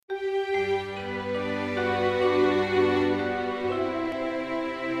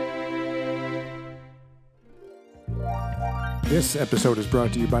This episode is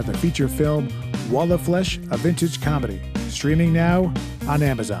brought to you by the feature film Wall of Flesh, a vintage comedy, streaming now on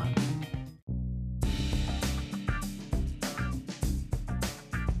Amazon.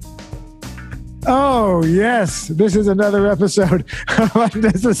 Oh, yes. This is another episode of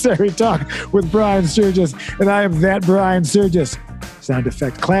Unnecessary Talk with Brian Sturgis, and I am that Brian Sturgis. Sound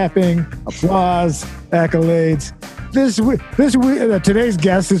effect clapping, applause, accolades. Today's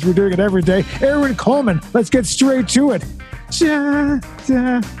guest, as we're doing it every day, Erin Coleman. Let's get straight to it. Now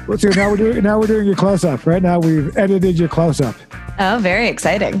we're doing your close-up. Right now we've edited your close-up. Oh, very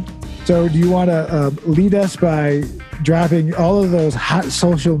exciting. So do you want to lead us by dropping all of those hot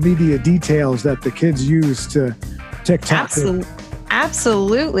social media details that the kids use to TikTok?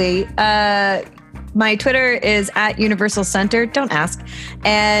 Absolutely. My Twitter is at Universal Center. Don't ask.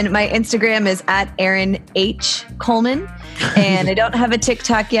 And my Instagram is at Erin H. Coleman. And I don't have a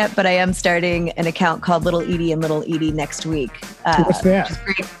TikTok yet, but I am starting an account called Little Edie and Little Edie next week. What's that?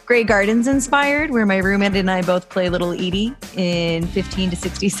 Which is Grey Gardens inspired, where my roommate and I both play Little Edie in 15 to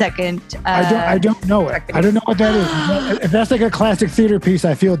 60 second. I don't know it. I don't know what that is. If that's like a classic theater piece,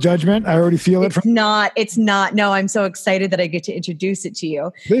 I feel judgment. I already feel it. It's not. No, I'm so excited that I get to introduce it to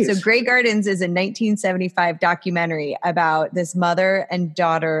you. Please. So Grey Gardens is a 1975 documentary about this mother and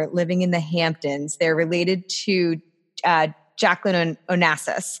daughter living in the Hamptons. They're related to Jacqueline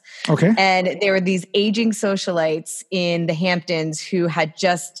Onassis. Okay. And there were these aging socialites in the Hamptons who had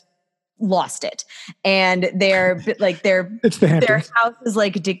just lost it. And their house is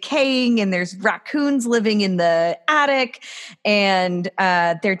like decaying, and there's raccoons living in the attic, and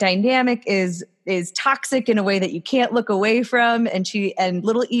their dynamic is toxic in a way that you can't look away from. And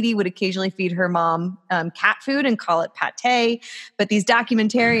little Edie would occasionally feed her mom cat food and call it pate. But these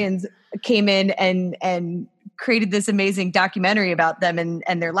documentarians came in and created this amazing documentary about them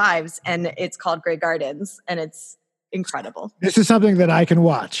and their lives. And it's called Grey Gardens, and it's incredible. This is something that I can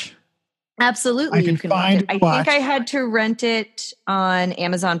watch. Absolutely. You can watch it. I think I had to rent it on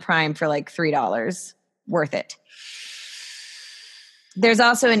Amazon Prime for like $3. Worth it. There's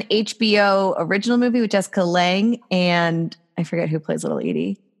also an HBO original movie with Jessica Lange, and I forget who plays Little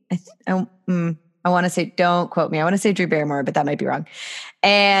Edie. I want to say, don't quote me. I want to say Drew Barrymore, but that might be wrong.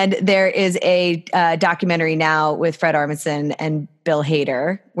 And there is a documentary now with Fred Armisen and Bill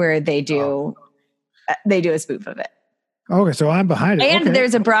Hader where they do a spoof of it. Okay, so I'm behind it. And okay.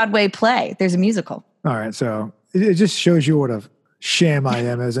 There's a Broadway play. There's a musical. All right, so it just shows you what a sham I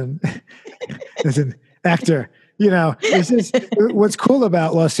am as an actor. You know, what's cool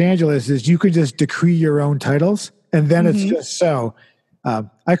about Los Angeles is you can just decree your own titles, and then it's just so.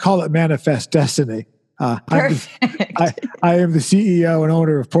 I call it manifest destiny. Perfect. I am the CEO and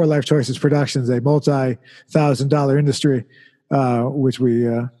owner of Poor Life Choices Productions, a multi-$1,000 industry, which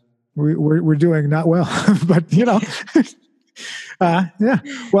we're doing not well, but you know, yeah.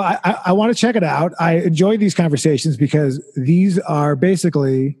 Well, I want to check it out. I enjoy these conversations because these are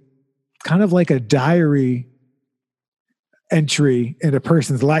basically kind of like a diary entry in a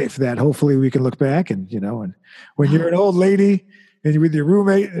person's life that hopefully we can look back and, you know, and when you're an old lady and you're with your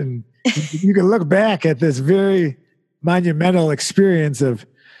roommate and you can look back at this very monumental experience of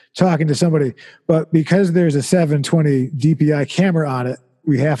talking to somebody. But because there's a 720 DPI camera on it,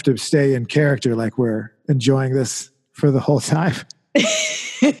 we have to stay in character like we're enjoying this for the whole time.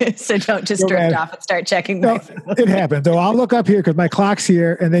 So don't just drift off and start checking. It happens. So I'll look up here because my clock's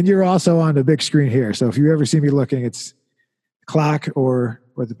here, and then you're also on the big screen here. So if you ever see me looking, it's clock or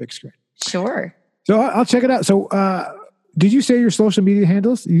the big screen. Sure. So I'll check it out. So did you say your social media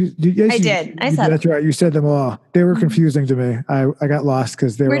handles? I did. I said that's right. You said them all. They were confusing to me. I got lost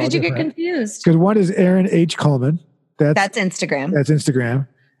because they were. Where did you different. get confused? Because one is Erin H. Coleman. That's Instagram. That's Instagram.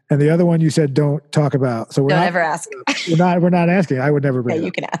 And the other one you said don't talk about. So don't ever ask. We're not asking. I would never bring it up.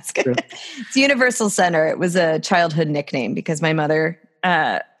 You can ask. Sure. It's Universal Center. It was a childhood nickname because my mother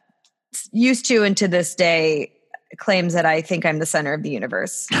used to, and to this day, claims that I think I'm the center of the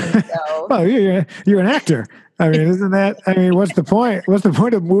universe. So, well, you're an actor. I mean, isn't that? I mean, what's the point? What's the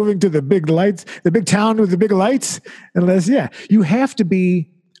point of moving to the big lights, the big town with the big lights? Unless, you have to be.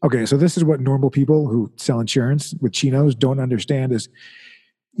 Okay, so this is what normal people who sell insurance with chinos don't understand is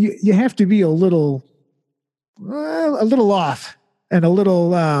you have to be a little off and a little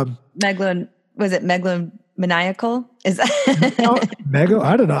megalomaniacal? Is that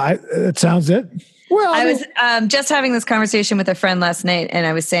I don't know. It sounds it. Well, I was just having this conversation with a friend last night, and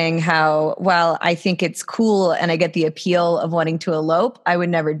I was saying how, while I think it's cool and I get the appeal of wanting to elope, I would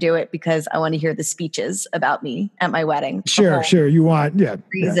never do it because I want to hear the speeches about me at my wedding. Sure. You want,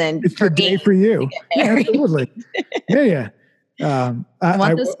 reason. It's the day for you. Yeah, absolutely. Yeah. I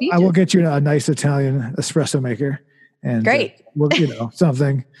will get you a nice Italian espresso maker And great.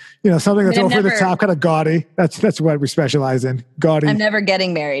 Something that's over the top, kind of gaudy. That's what we specialize in. Gaudy. I'm never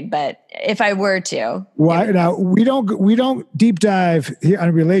getting married, but if I were to, why now we don't deep dive here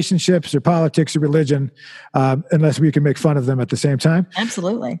on relationships or politics or religion unless we can make fun of them at the same time.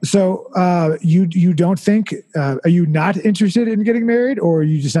 Absolutely. So you don't think are you not interested in getting married, or are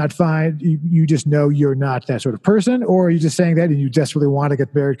you just not fine? You just know you're not that sort of person, or are you just saying that and you desperately want to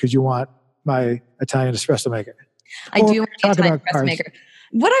get married because you want my Italian espresso maker? I do want to Italian espresso maker.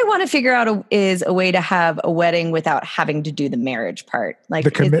 What I want to figure out is a way to have a wedding without having to do the marriage part. Like,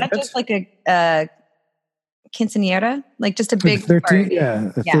 is that just like a quinceañera? Like just a big 13? party? Yeah.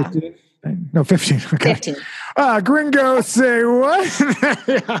 13? No, 15. Okay. 15. Gringos say what?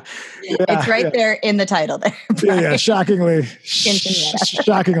 It's right there in the title there. Yeah. Shockingly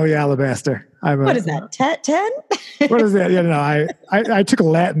alabaster. What is that? 10? What is that? I took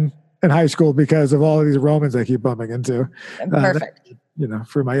Latin in high school because of all of these Romans I keep bumping into. Perfect.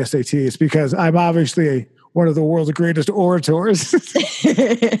 For my SATs, because I'm obviously one of the world's greatest orators.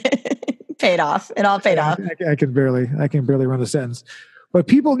 Paid off. It all paid off. I can barely run the sentence. But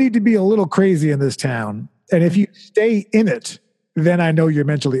people need to be a little crazy in this town. And if you stay in it, then I know you're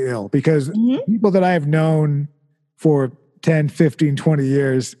mentally ill, because people that I have known for 10, 15, 20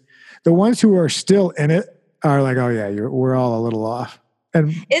 years, the ones who are still in it are like, oh yeah, we're all a little off.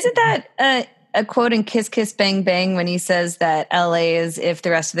 And isn't that a quote in Kiss Kiss Bang Bang when he says that LA is if the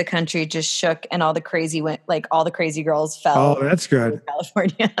rest of the country just shook and all the crazy girls fell? Oh, that's good.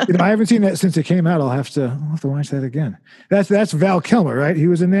 California. I haven't seen that since it came out. I'll have to watch that again. That's Val Kilmer, right? He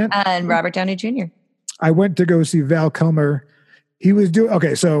was in that? And Robert Downey Jr. I went to go see Val Kilmer. He was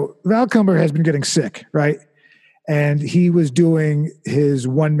so Val Kilmer has been getting sick, right? And he was doing his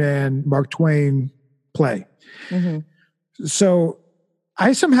one-man Mark Twain play. Mm-hmm. So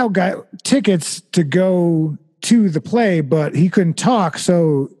I somehow got tickets to go to the play, but he couldn't talk.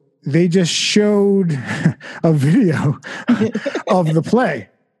 So they just showed a video of the play.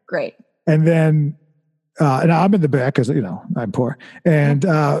 Great. And then, and I'm in the back because, I'm poor. And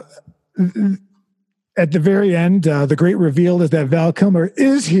at the very end, the great reveal is that Val Kilmer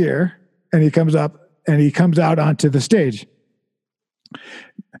is here, and he comes up and he comes out onto the stage.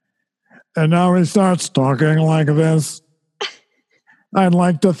 And now he starts talking like this. I'd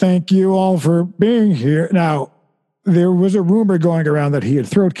like to thank you all for being here. Now, there was a rumor going around that he had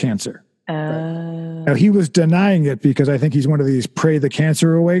throat cancer. Now, he was denying it because I think he's one of these pray the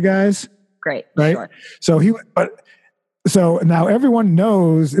cancer away guys. Great. Right? Sure. So now everyone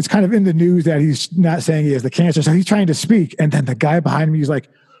knows, it's kind of in the news that he's not saying he has the cancer. So he's trying to speak. And then the guy behind me is like,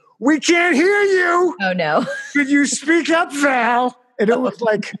 we can't hear you. Oh, no. Could you speak up, Val? And it was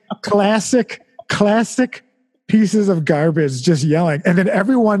like classic pieces of garbage just yelling. And then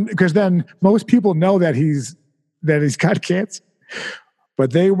everyone, because then most people know that he's got cancer,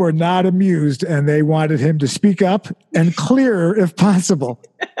 but they were not amused and they wanted him to speak up and clearer if possible.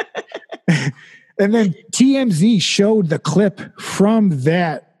 And then TMZ showed the clip from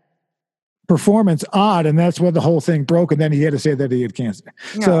that performance on, and that's where the whole thing broke. And then he had to say that he had cancer.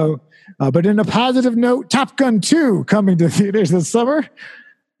 No. So, but in a positive note, Top Gun 2 coming to theaters this summer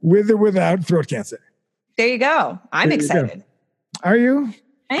with or without throat cancer. There you go. I'm excited. Are you?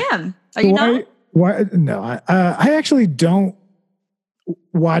 I am. Are you not? Why? No, I actually don't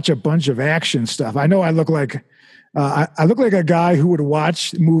watch a bunch of action stuff. I know I look like a guy who would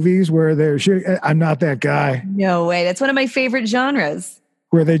watch movies where I'm not that guy. No way. That's one of my favorite genres.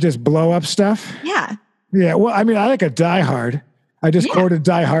 Where they just blow up stuff? Yeah. Yeah. Well, I mean, I like a Die Hard. I just quoted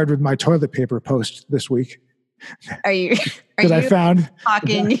Die Hard with my toilet paper post this week. Are you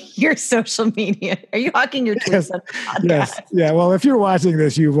hawking your social media? Are you hawking your tweets on the podcast? Yes. Yeah. Well, if you're watching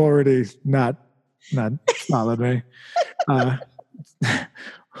this, you've already not followed me.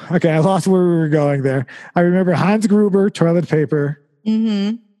 Okay, I lost where we were going there. I remember Hans Gruber, toilet paper,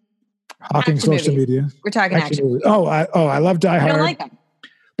 hawking action social movies. media. We're talking action movies. I love Die Hard. I don't like them.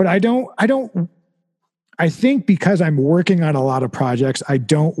 But I think because I'm working on a lot of projects, I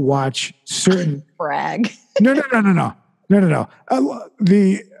don't watch certain brag. No.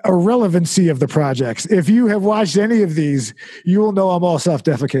 The irrelevancy of the projects. If you have watched any of these, you will know I'm all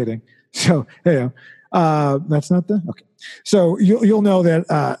self-defecating. So, that's not the okay. So you'll know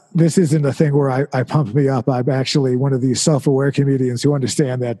that this isn't a thing where I pump me up. I'm actually one of these self-aware comedians who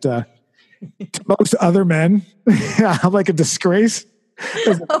understand that to most other men, I'm like a disgrace.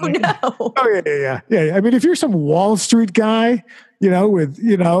 Oh no! Oh yeah. I mean, if you're some Wall Street guy, with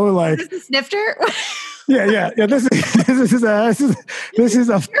like is this a snifter. Yeah. This is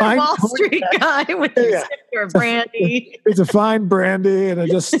a fine Wall Street guy with your brandy. It's a fine brandy, and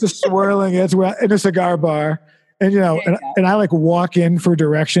just swirling it in a cigar bar, And, and I like walk in for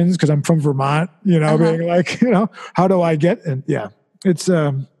directions because I'm from Vermont, being like, how do I get? And it's,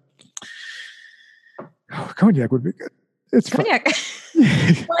 cognac would be good. It's cognac.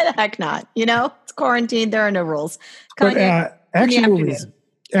 Why the heck not? It's quarantine. There are no rules. Cognac. But,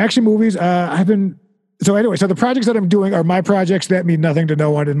 action movies. So the projects that I'm doing are my projects that mean nothing to no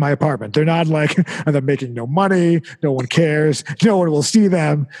one in my apartment. They're not like they're making no money. No one cares. No one will see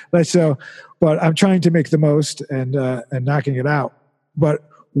them. But I'm trying to make the most and knocking it out. But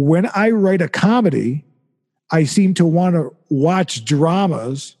when I write a comedy, I seem to want to watch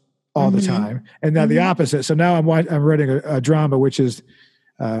dramas all the time, and now the opposite. So now I'm writing a drama, which is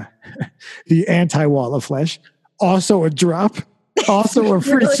The Anti-Wall of Flesh, also a drop. Also a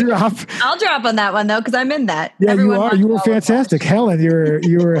free drop. I'll drop on that one though, because I'm in that. Yeah, you were fantastic. Helen,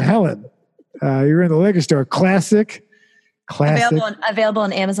 you were Helen. You were in the liquor store. Classic. Available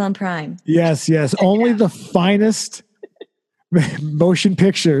on Amazon Prime. Yes. Only the finest motion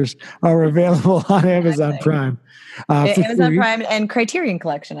pictures are available on Amazon Prime. Amazon Prime and Criterion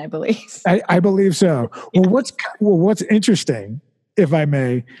Collection, I believe. I believe so. Well, what's interesting, if I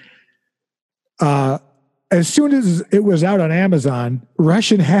may, as soon as it was out on Amazon,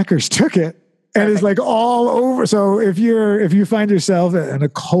 Russian hackers took it and it's like all over. So if you find yourself in a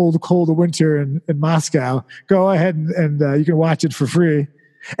cold winter in Moscow, go ahead and you can watch it for free.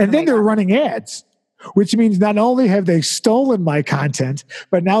 And then they're running ads, which means not only have they stolen my content,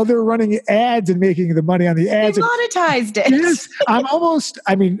 but now they're running ads and making the money on the ads. They monetized it. Yes,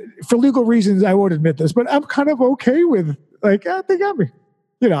 for legal reasons, I won't admit this, but I'm kind of okay with they got me.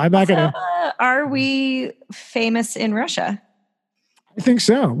 I'm not going to. Are we famous in Russia? I think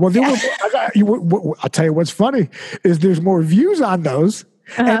so. Well, I'll tell you what's funny is there's more views on those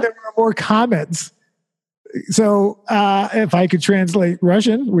and there are more comments. So if I could translate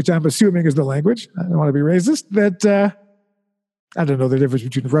Russian, which I'm assuming is the language, I don't want to be racist, that I don't know the difference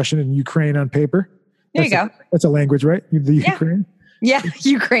between Russian and Ukraine on paper. There you go. That's a language, right? Ukraine? Yeah,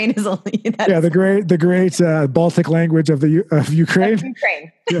 Ukraine is only that. Yeah, the great Baltic language of Ukraine.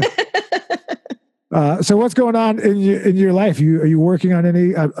 Ukraine. Yeah. So what's going on in your life? Are you working on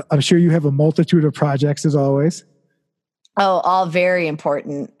any? I'm sure you have a multitude of projects as always. Oh, all very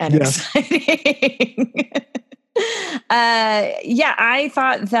important and exciting. I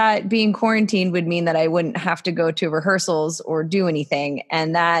thought that being quarantined would mean that I wouldn't have to go to rehearsals or do anything,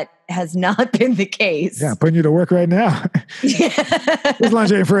 and that has not been the case. Yeah, putting you to work right now. It's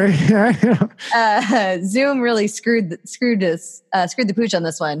lunch ain't free. Zoom really screwed the pooch on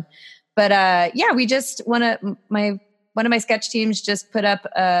this one. But we just one of my sketch teams just put up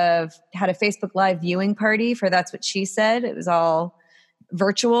had a Facebook Live viewing party for That's What She Said. It was all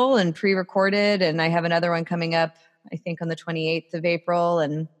virtual and pre-recorded, and I have another one coming up, I think on the 28th of April.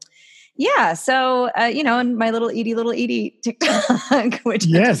 And and my little Edie TikTok, which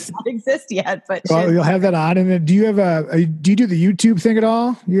does not exist yet, but you'll have that on. And then do you do the YouTube thing at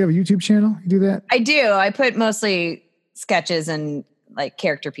all? You have a YouTube channel? You do that? I do. I put mostly sketches and like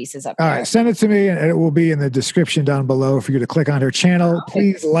character pieces up there. All right, send it to me and it will be in the description down below for you to click on her channel.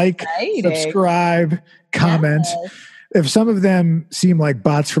 Please subscribe, comment. Yes. If some of them seem like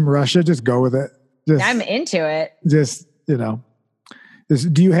bots from Russia, just go with it. I'm into it.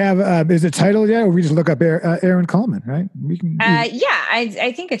 Do you have, is it titled yet? Or we just look up Aaron Coleman, right?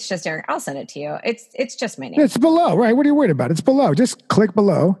 I think it's just Aaron. I'll send it to you. It's just my name. It's below, right? What are you worried about? It's below. Just click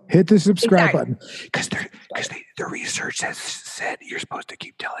below, hit the subscribe button. Because the research has said you're supposed to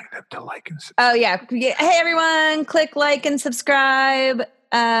keep telling them to like and subscribe. Oh, yeah. Hey, everyone, click like and subscribe.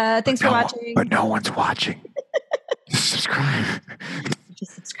 Thanks for watching. But no one's watching. Just subscribe.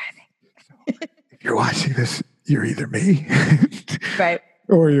 Just subscribing. If you're watching this, you're either me. Right.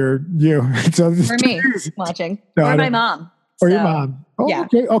 Or you're you. So or me watching. No, or my mom. Or your mom. Oh, yeah.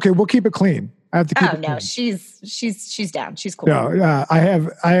 Okay. We'll keep it clean. I have to keep it clean. She's down. She's cool. No, I have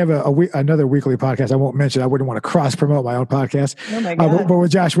another weekly podcast. I won't mention. I wouldn't want to cross promote my own podcast. Oh my God. But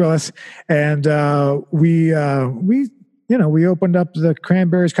with Josh Willis, and we opened up the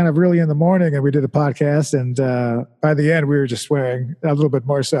Cranberries kind of early in the morning, and we did a podcast. And by the end, we were just swearing a little bit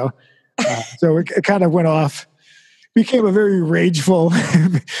more so. So it kind of went off. Became a very rageful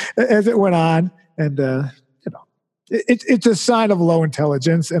as it went on, and it's a sign of low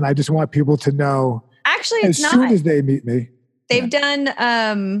intelligence. And I just want people to know. Actually, it's as soon as they meet me. They've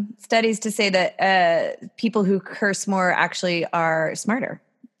done studies to say that people who curse more actually are smarter.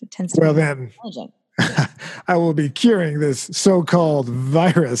 It tends to be intelligent. I will be curing this so-called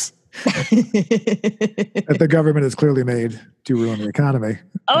virus that the government has clearly made to ruin the economy.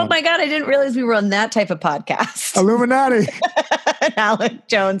 Oh my God, I didn't realize we were on that type of podcast. Illuminati. An Alex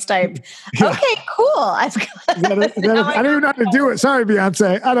Jones type. Yeah. Okay, cool. I've got I don't even know how to do it. Sorry,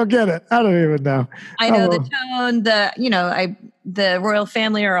 Beyonce. I don't get it. I don't even know. I know the tone. The royal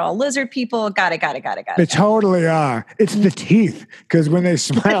family are all lizard people. Got it. They totally are. It's the teeth, because when they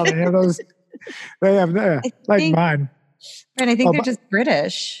smile, they have those. They have mine. And I think they're just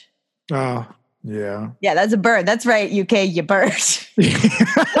British. Oh. Yeah. Yeah, that's a bird. That's right, UK, you bird.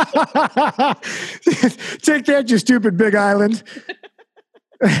 Take that, you stupid big island.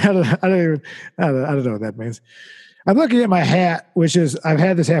 I don't know what that means. I'm looking at my hat, which is, I've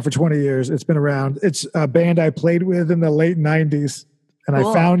had this hat for 20 years. It's been around. It's a band I played with in the late 90s. And cool.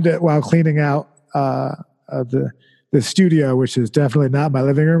 I found it while cleaning out the studio, which is definitely not my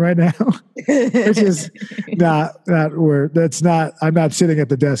living room right now. Which is not where, that's not, I'm not sitting at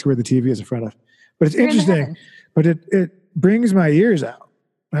the desk where the TV is in front of. But it's interesting, but it brings my ears out.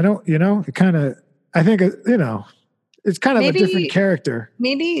 I don't, it kind of, I think, it's kind of a different character.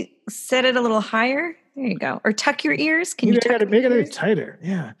 Maybe set it a little higher. There you go. Or tuck your ears. Can you make it a bit tighter?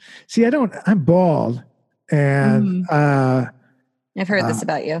 Yeah. See, I'm bald, and I've heard this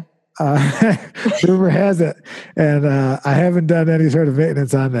about you. Rumor has it, and I haven't done any sort of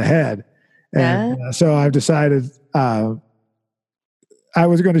maintenance on the head, and so I've decided I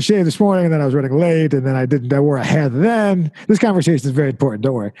was going to shave this morning, and then I was running late, and then I didn't. I wore a hat then. This conversation is very important.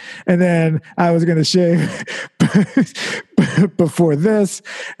 Don't worry. And then I was going to shave before this,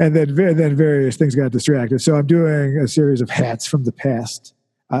 and then various things got distracted. So I'm doing a series of hats from the past.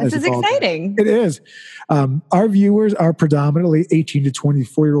 This is exciting. It is. Our viewers are predominantly 18 to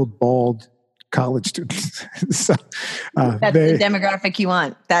 24-year-old bald college students. So, that's the demographic you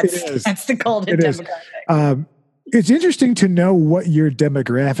want. That's the golden demographic. It's interesting to know what your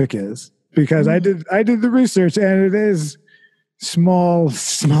demographic is, because I did the research, and it is small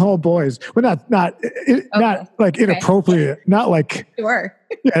boys. Well, not like inappropriate, not like sure.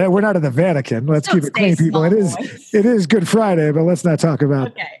 Yeah, we're not in the Vatican. Let's keep it clean, people. It is Good Friday, but let's not talk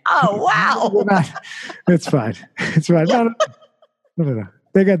about. Okay. Oh wow. It's fine. It's fine. No.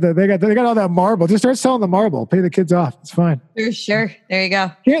 They got all that marble. Just start selling the marble. Pay the kids off. It's fine. Sure. There you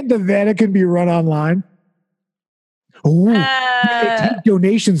go. Can't the Vatican be run online? Oh, take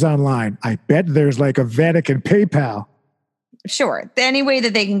donations online. I bet there's like a Vatican PayPal. Sure. Any way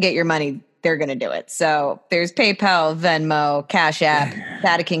that they can get your money, they're going to do it. So there's PayPal, Venmo, Cash App,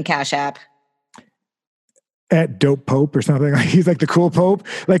 Vatican Cash App. At Dope Pope or something. He's like the cool Pope.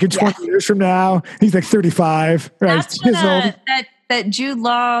 Like in 20 years from now, he's like 35. That's when that Jude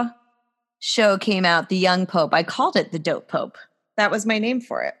Law show came out, The Young Pope. I called it the Dope Pope. That was my name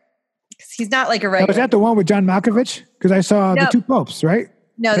for it. He's not like a regular. Was that the one with John Malkovich? Because I saw the two popes, right?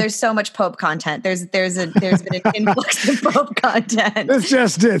 No, there's so much Pope content. There's been an influx of Pope content. That's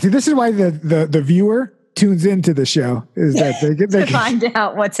just it. See, this is why the viewer tunes into the show, is that they get to find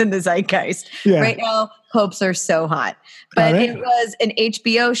out what's in the zeitgeist. Yeah. Right now, popes are so hot. But it was an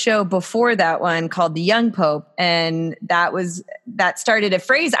HBO show before that one called The Young Pope, and that started a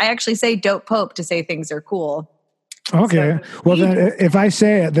phrase. I actually say "dope Pope" to say things are cool. Okay. Well, then if I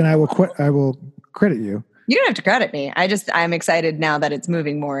say it, then I will credit you. You don't have to credit me. I'm excited now that it's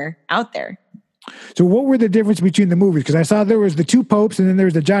moving more out there. So what were the difference between the movies? Because I saw there was the two popes, and then there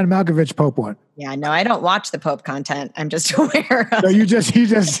was the John Malkovich Pope one. Yeah, no, I don't watch the Pope content. I'm just aware of. No, you just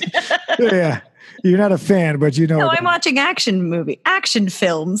yeah. You're not a fan, but you know. No, I'm watching action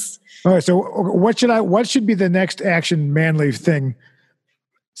films. All right. So what should be the next action manly thing?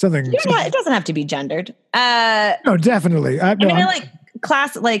 Something. It doesn't have to be gendered. No, definitely. Like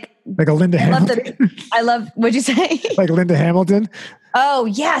class, like a Linda Hamilton. I love. What'd you say? Like Linda Hamilton. Oh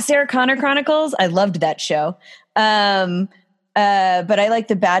yeah, Sarah Connor Chronicles. I loved that show. But I like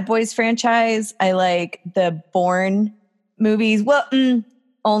the Bad Boys franchise. I like the Bourne movies. Well,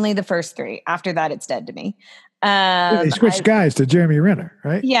 only the first 3. After that, it's dead to me. They switched guys to Jeremy Renner,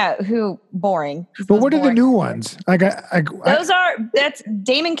 right? Yeah, who boring. But what are the new ones? That's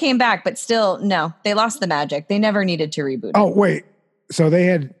Damon came back, but still no. They lost the magic. They never needed to reboot. Oh wait, so they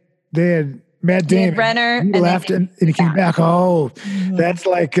had Matt Damon, Renner, he left and he came back. Oh, that's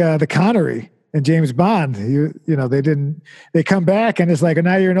like the Connery and James Bond. They come back and it's like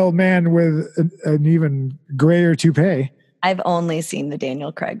now you're an old man with an even grayer toupee. I've only seen the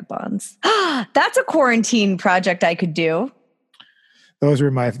Daniel Craig Bonds. That's a quarantine project I could do. Those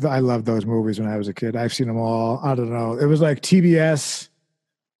were I loved those movies when I was a kid. I've seen them all. I don't know. It was like TBS,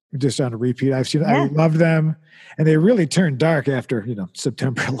 just on a repeat. I loved them. And they really turned dark after,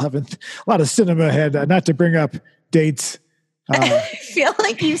 September 11th. A lot of cinema had, not to bring up dates, I feel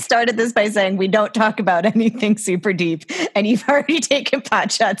like you started this by saying we don't talk about anything super deep, and you've already taken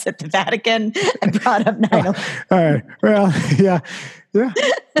pot shots at the Vatican and brought up 9/11. All right. Well, yeah.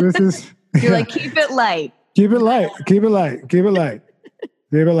 This is. You're like, keep it light. Keep it light. Keep it light. Keep it light.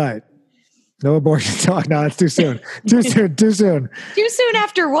 Keep it light. No abortion talk. No, it's too soon. Too soon. Too soon. Too soon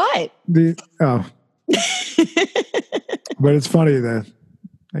after what? But it's funny that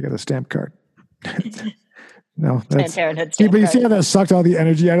I got a stamp card. No, that's. But you see how that sucked all the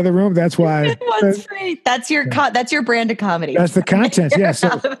energy out of the room? That's why. It was free. That's your brand of comedy. That's the content. Yeah.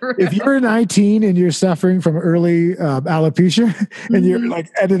 So if you're 19 and you're suffering from early alopecia and you're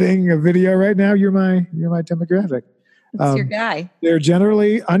like editing a video right now, you're my demographic. That's your guy. They're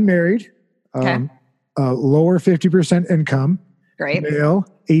generally unmarried, okay. Lower 50% income. Great. Male,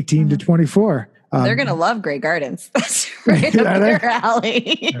 18 to 24. They're going to love Grey Gardens. That's right up their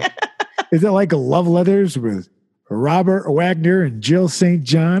alley. Is it like love letters with Robert Wagner and Jill St.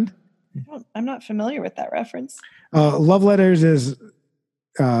 John? I'm not familiar with that reference. Love letters is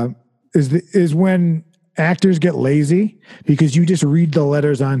when actors get lazy because you just read the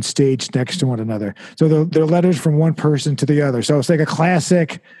letters on stage next to one another. So they're letters from one person to the other. So it's like a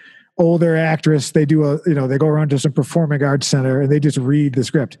classic older actress. They do they go around to some performing arts center and they just read the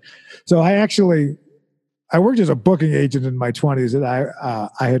script. So I worked as a booking agent in my 20s, and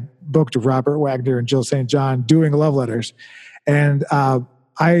I had booked Robert Wagner and Jill St. John doing love letters. And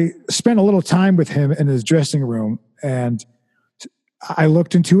I spent a little time with him in his dressing room, and I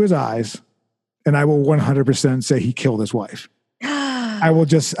looked into his eyes, and I will 100% say he killed his wife. I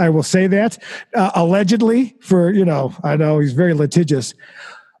will say that, allegedly, I know he's very litigious,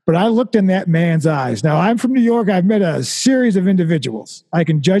 but I looked in that man's eyes. Now, I'm from New York. I've met a series of individuals. I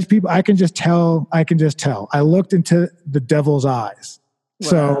can judge people. I can just tell. I looked into the devil's eyes. Wow.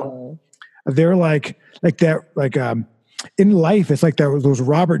 So they're like that, in life, it's like those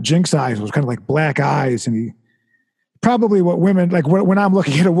Robert Jinks eyes, was kind of like black eyes. And he probably what women, like when I'm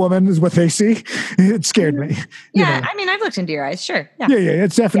looking at a woman is what they see. It scared me. Yeah. I mean, I've looked into your eyes. Sure. Yeah.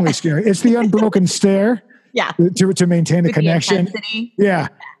 It's definitely scary. It's the unbroken stare. Yeah. To maintain a connection. Yeah.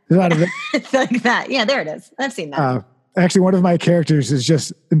 A lot of it. It's like that. Yeah, there it is. I've seen that. Actually, one of my characters is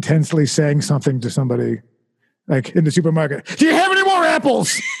just intensely saying something to somebody, like in the supermarket. Do you have any more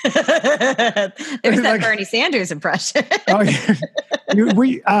apples? There's that Bernie Sanders impression. Oh, yeah.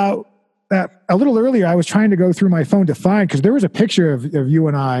 A little earlier, I was trying to go through my phone to find, because there was a picture of you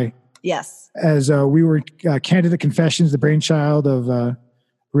and I. Yes. As we were Candidate Confessions, the brainchild of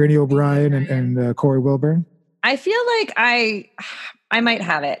Rainey O'Brien and Corey Wilburn. I feel like I might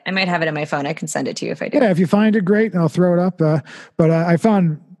have it. I might have it in my phone. I can send it to you if I do. Yeah, if you find it, great. I'll throw it up. But I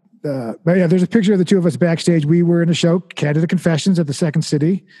found, there's a picture of the two of us backstage. We were in a show, Candidate Confessions, at the Second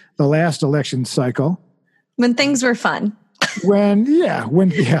City, the last election cycle. When things were fun.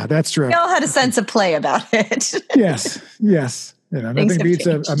 That's true. We all had a sense of play about it. Yes. Nothing beats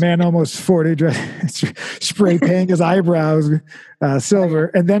a man almost 40 spray painting his eyebrows silver.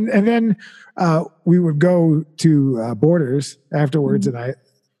 And then we would go to Borders afterwards, and I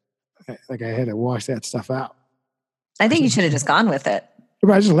had to wash that stuff out. I think you should have just gone with it.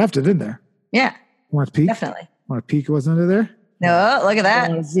 But I just left it in there. Yeah. Want to peek? Definitely. Want to peek what's under there? No, look at that.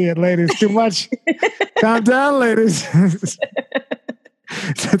 I want to see it, ladies. Too much. Calm down, ladies.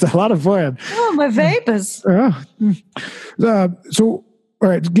 It's a lot of fun. Oh, my vapors. So, all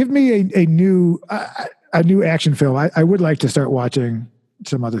right, give me a new action film. I would like to start watching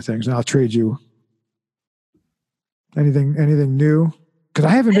some other things, and I'll trade you. Anything new? Because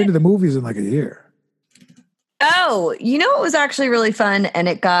I haven't been to the movies in like a year. Oh, it was actually really fun, and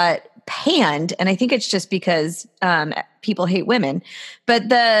it got panned, and I think it's just because people hate women. But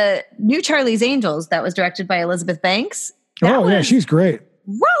the new Charlie's Angels, that was directed by Elizabeth Banks. Yeah, she's great.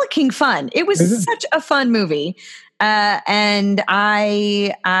 Rollicking fun. It was such a fun movie. And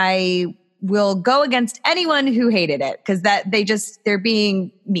I will go against anyone who hated it, because they're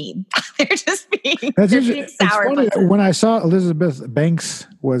being mean. They're just being sour. When I saw Elizabeth Banks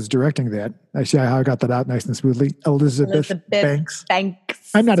was directing that, I see how I got that out nice and smoothly. Elizabeth Banks.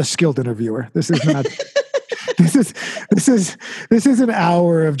 I'm not a skilled interviewer. This is not. This is an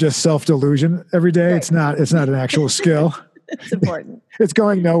hour of just self-delusion every day. Right. It's not an actual skill. It's important. It's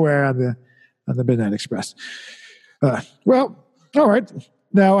going nowhere on the Midnight Express. Well, all right.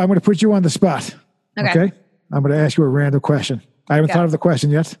 Now I'm going to put you on the spot. Okay? I'm going to ask you a random question. I haven't thought of the question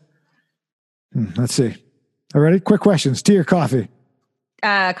yet. Let's see. All ready? Quick questions. Tea or coffee?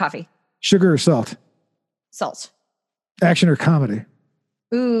 Coffee. Sugar or salt? Salt. Action or comedy?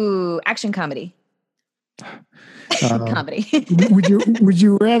 Ooh, action comedy. Comedy. would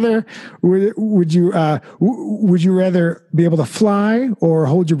you rather be able to fly or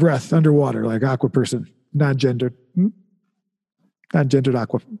hold your breath underwater like aqua person, non-gendered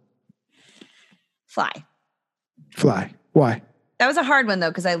aqua? Fly. Why? That was a hard one though,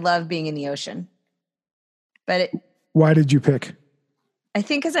 because I love being in the ocean. But why did you pick? I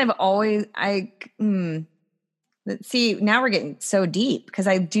think because I've always see, now we're getting so deep because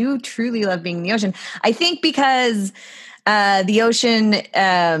I do truly love being in the ocean. I think because the ocean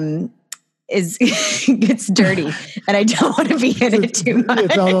gets dirty and I don't want to be in it too much.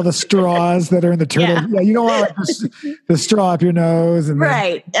 It's all the straws that are in the turtle. Yeah, you don't want the straw up your nose. And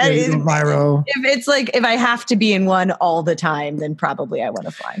right. Then, viral. If it's like, if I have to be in one all the time, then probably I want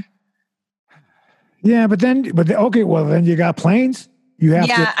to fly. Yeah, but then you got planes. You have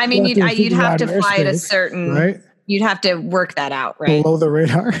to. I mean, you'd have to fly at a certain, right? You'd have to work that out, right? Below the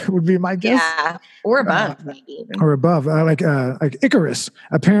radar would be my guess. Yeah, or above, maybe even. Or above, like Icarus.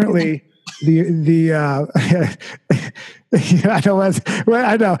 Apparently, I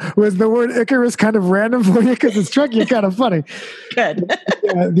know. Was the word Icarus kind of random for you because it's tricky and kind of funny? Good.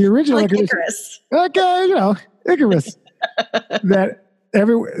 The original like Icarus. Okay, Icarus. That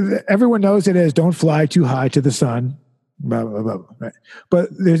everyone knows it is. Don't fly too high to the sun. Blah, blah, blah, right. But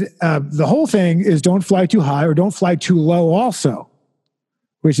there's the whole thing is don't fly too high or don't fly too low also,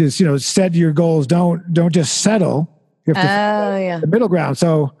 which is, set your goals. Don't just settle. You have to the middle ground.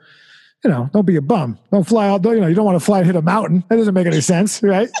 So, don't be a bum. Don't fly out. You don't want to fly and hit a mountain. That doesn't make any sense,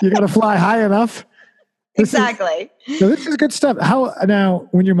 right? You got to fly high enough. Exactly. This is good stuff. Now,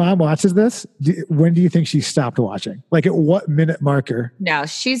 when your mom watches this, when do you think she stopped watching? Like at what minute marker? No,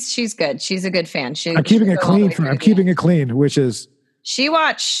 she's good. She's a good fan. I'm keeping it clean I'm keeping it clean, which is she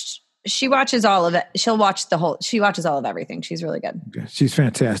watches all of it. She watches all of everything. She's really good. Okay. She's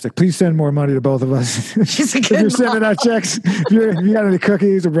fantastic. Please send more money to both of us. She's a good if you're sending out checks, if you got any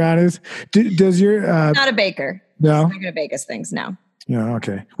cookies or brownies. Does your not a baker? No, she's not gonna bake us things. No. Yeah.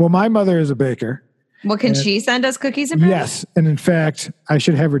 Okay. Well, my mother is a baker. Well, can she send us cookies and brownies? Yes. And in fact, I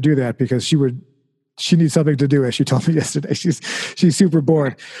should have her do that because she needs something to do, as she told me yesterday. She's super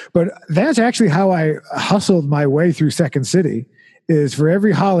bored. But that's actually how I hustled my way through Second City, is for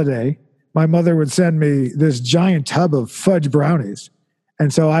every holiday, my mother would send me this giant tub of fudge brownies.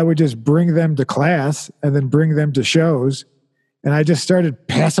 And so I would just bring them to class and then bring them to shows. And I just started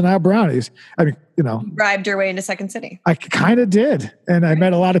passing out brownies. I mean, bribed your way into Second City. I kind of did. And I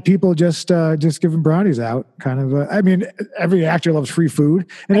met a lot of people just giving brownies out. Kind of, every actor loves free food.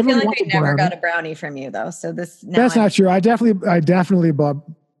 And I feel like I never got a brownie from you though. So that's not true. I definitely bought,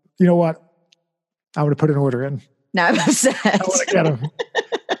 you know what? I would have put an order in. No, I'm upset. I want to get them.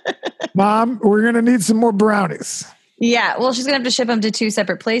 Mom, we're going to need some more brownies. Yeah, well, she's gonna have to ship them to two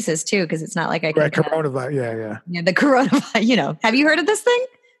separate places too, because it's not like I can. Right, coronavirus. Yeah, the coronavirus. Have you heard of this thing?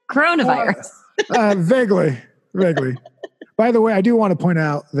 Coronavirus. Vaguely. By the way, I do want to point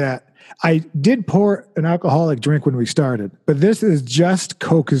out that I did pour an alcoholic drink when we started, but this is just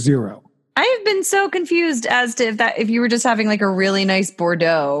Coke Zero. I have been so confused as to if you were just having like a really nice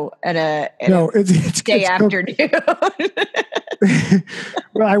Bordeaux it's day afternoon.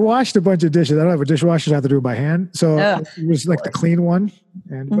 Well, I washed a bunch of dishes. I don't have a dishwasher, so I have to do it by hand. So it was like the clean one.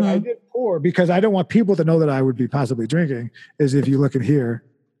 But I did pour because I don't want people to know that I would be possibly drinking, as if you look in here.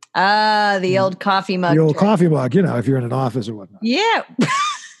 The old coffee mug. The old coffee mug, if you're in an office or whatnot. Yeah.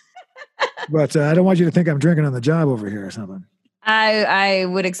 But I don't want you to think I'm drinking on the job over here or something. I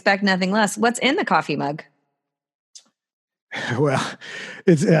would expect nothing less. What's in the coffee mug? Well,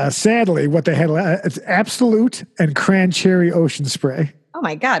 it's sadly what they had. It's Absolute and Cran-Cherry Ocean Spray. Oh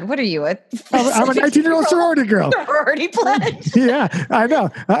my God, what are you? I'm a 19-year-old sorority girl. Sorority pledge. Yeah, I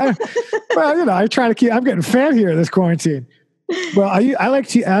know. I try to keep. I'm getting fat here this quarantine. Well, I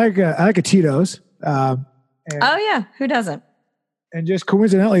like a Tito's. Oh yeah, who doesn't? And just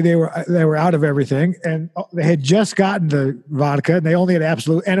coincidentally, they were out of everything, and they had just gotten the vodka, and they only had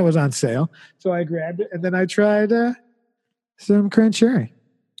Absolute, and it was on sale. So I grabbed it, and then I tried some Cran-Cherry.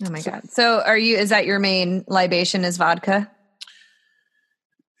 Oh my God! So is that your main libation? Is vodka?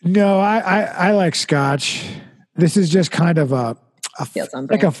 No, I like Scotch. This is just kind of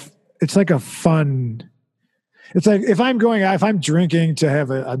it's like a fun. It's like if I'm drinking to have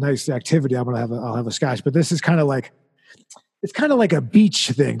a nice activity, I'll have a Scotch. But this is kind of like. It's kind of like a beach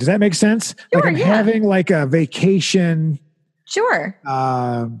thing. Does that make sense? Sure, like I'm having like a vacation. Sure.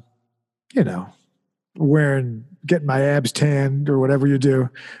 getting my abs tanned or whatever you do.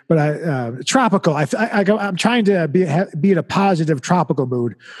 But tropical. I'm trying to be in a positive tropical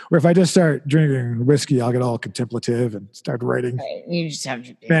mood. Where if I just start drinking whiskey, I'll get all contemplative and start writing. Right. You just have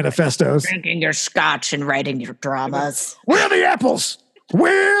to manifestos, drinking your scotch and writing your dramas. Where are the apples?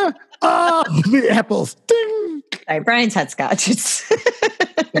 Where are the apples? Ding. Right, Brian's had scotch. It's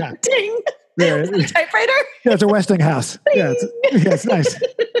ding. Yeah. Typewriter. Yeah, it's a Westinghouse. Yeah, it's nice.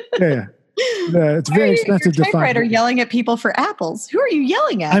 Yeah. It's very expensive to find. Typewriter yelling at people for apples. Who are you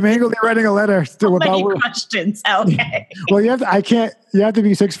yelling at? I'm angrily writing a letter to many questions. Okay. Well, you have to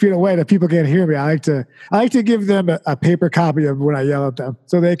be 6 feet away that people can't hear me. I like to give them a paper copy of when I yell at them,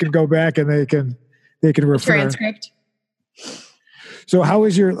 so they can go back and they can refer. Transcript. So, how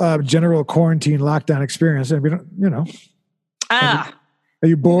was your general quarantine lockdown experience? And are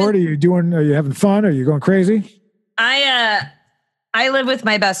you bored? Are you having fun? Are you going crazy? I live with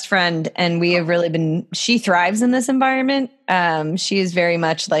my best friend, and we have really she thrives in this environment. She is very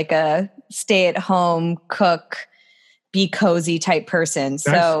much like a stay-at-home, cook, be cozy type person. Nice.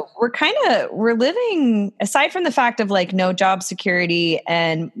 So we're living, aside from the fact of like no job security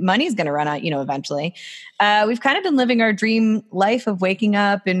and money's going to run out, eventually. We've kind of been living our dream life of waking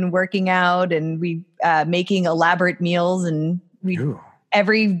up and working out, and we making elaborate meals, and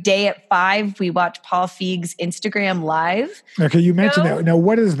every day at 5, we watch Paul Feig's Instagram Live. Okay, you mentioned that. Now,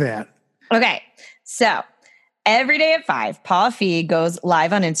 what is that? Okay, so every day at 5, Paul Feig goes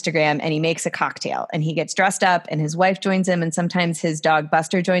live on Instagram, and he makes a cocktail, and he gets dressed up, and his wife joins him, and sometimes his dog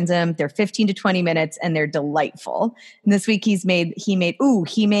Buster joins him. They're 15 to 20 minutes, and they're delightful. And this week he made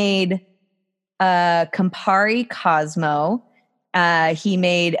Campari Cosmo. He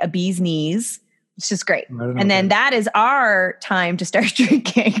made a bee's knees. It's just great. And then that is our time to start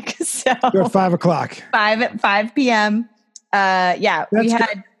drinking. So at 5:00. 5 p.m. We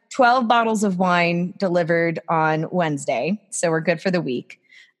had 12 bottles of wine delivered on Wednesday. So we're good for the week.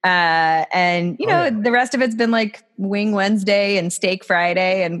 The rest of it's been like Wing Wednesday and Steak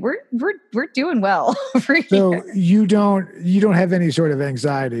Friday, and we're doing well over here. So you don't have any sort of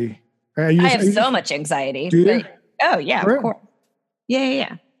anxiety. I have so much anxiety. Do you? Oh yeah, of course.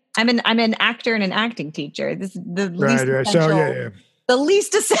 Yeah. I'm an actor and an acting teacher. This is the least essential. So the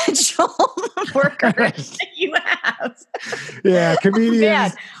least essential worker that you have. Yeah,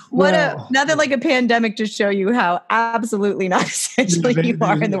 comedians. Nothing like a pandemic to show you how absolutely not essential you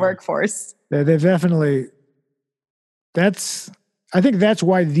are in the workforce. They've definitely. I think that's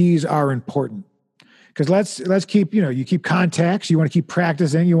why these are important. Because let's keep, you keep contacts. You want to keep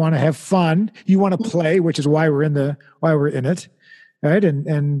practicing. You want to have fun. You want to play, which is why we're in it. Right.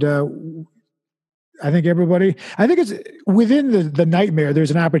 And I think it's within the nightmare,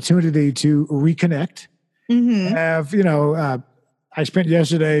 there's an opportunity to reconnect. Mm-hmm. I spent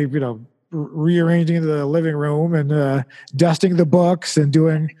yesterday, rearranging the living room and dusting the books and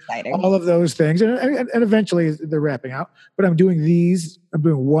doing all of those things. And eventually they're wrapping out, but I'm doing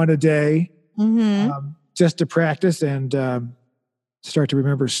one a day, just to practice and start to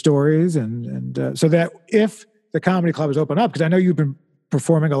remember stories. And so that if the comedy club is open up, because I know you've been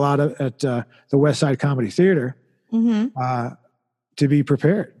performing a lot at the West Side Comedy Theater, to be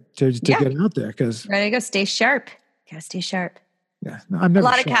prepared to get out there. Because ready to go, stay sharp. Gotta stay sharp. Yeah, no, I'm never. A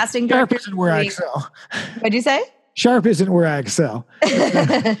lot of casting sharp isn't where I excel. What'd you say? Sharp isn't where I excel.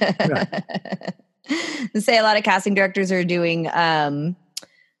 Say a lot of casting directors are doing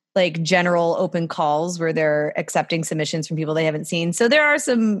like general open calls where they're accepting submissions from people they haven't seen. So there are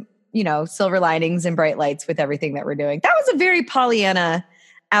some, silver linings and bright lights with everything that we're doing. That was a very Pollyanna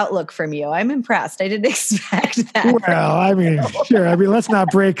outlook from you. I'm impressed. I didn't expect that. Well, I mean, sure. I mean, let's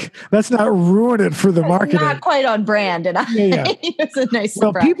not ruin it for the marketing. Not quite on brand. And it's a nice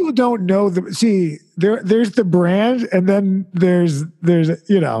surprise. Well, people don't know there's the brand, and then there's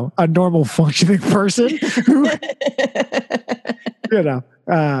a normal functioning person who,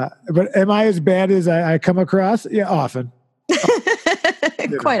 but am I as bad as I come across? Yeah, often.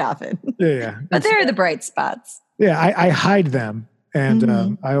 Quite often. Yeah. But there are the bright spots. Yeah, I hide them.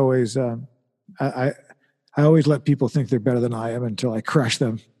 And I always let people think they're better than I am until I crush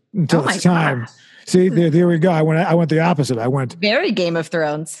them. Until it's time. God. See, there we go. I went the opposite. I went very Game of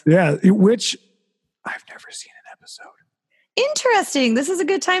Thrones. Yeah, which I've never seen an episode. Interesting. This is a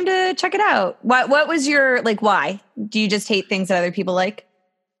good time to check it out. What was your why? Do you just hate things that other people like?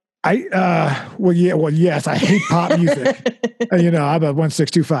 Yes, I hate pop music. I'm a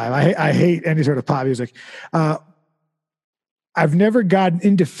 1625. I hate any sort of pop music. I've never gotten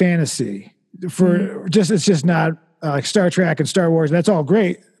into fantasy it's just not like Star Trek and Star Wars. That's all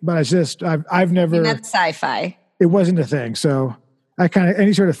great, but it's just, I've never, that's sci-fi. It wasn't a thing. So I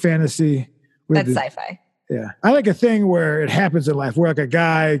any sort of fantasy That's sci-fi. Yeah. I like a thing where it happens in life, where like a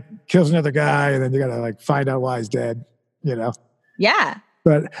guy kills another guy and then you got to like find out why he's dead, you know? Yeah.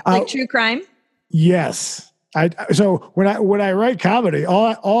 But like true crime? Yes. So when I write comedy,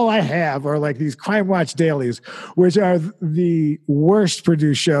 all I have are like these Crime Watch dailies, which are the worst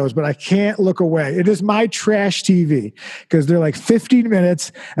produced shows, but I can't look away. It is my trash TV because they're like 15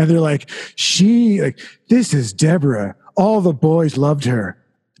 minutes and they're like, this is Deborah. All the boys loved her.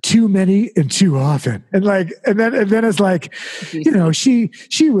 Too many and too often. And then it's like, you know, she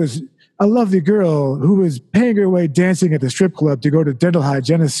was a lovely girl who was paying her way dancing at the strip club to go to dental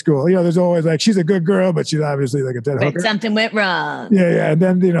hygienist school. You know, there's always like, she's a good girl, but she's obviously like a dead hooker. Something went wrong. Yeah. And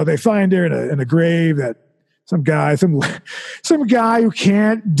then, you know, they find her in a grave that some guy who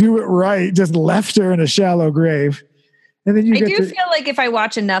can't do it right just left her in a shallow grave. And then I do feel like if I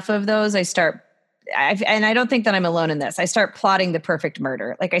watch enough of those, and I don't think that I'm alone in this. I start plotting the perfect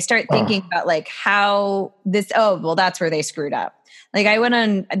murder. Like I start thinking about like how that's where they screwed up. Like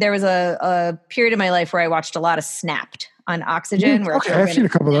there was a period of my life where I watched a lot of Snapped on Oxygen. I've seen a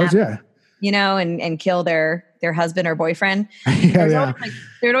couple of those, yeah. You know, and kill their husband or boyfriend. Yeah.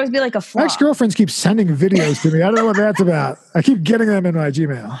 There'd always be like a flaw. My ex-girlfriends keep sending videos to me. I don't know what that's about. I keep getting them in my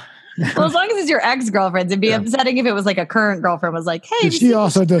Gmail. Well, as long as it's your ex-girlfriend, it'd be upsetting if it was like a current girlfriend was like, hey. She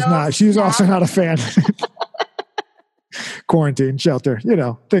also does not. She's also not a fan. Quarantine, shelter, you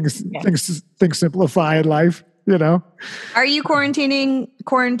know, things simplify in life, you know. Are you quarantining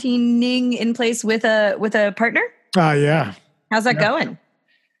in place with a partner? Yeah. How's that going?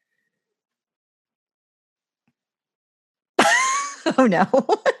 Oh no.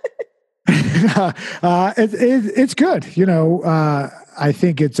 It's good. You know, I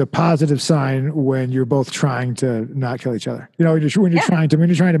think it's a positive sign when you're both trying to not kill each other. You know, when you're trying to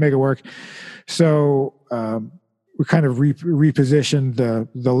make it work. So we kind of repositioned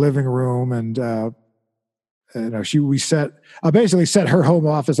the living room, and you know, I basically set her home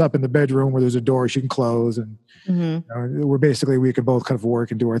office up in the bedroom where there's a door she can close, and you know, we can both kind of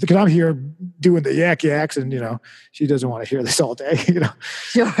work and do our thing. Because I'm here doing the yaks, and you know, she doesn't want to hear this all day. You know,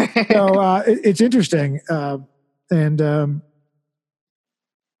 sure. So it's interesting,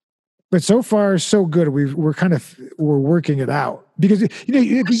 but so far so good. We're working it out because you know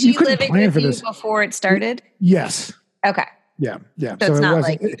you couldn't plan for this before it started. Yes. Okay. Yeah. So it's not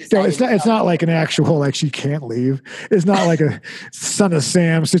like it's not like an actual like she can't leave. It's not like a Son of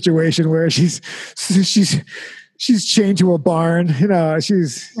Sam situation where she's chained to a barn. You know,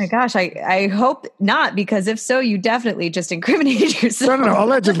 she's. Oh my gosh, I hope not, because if so, you definitely just incriminated yourself. No,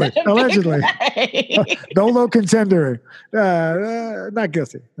 allegedly. Dolo contender. Not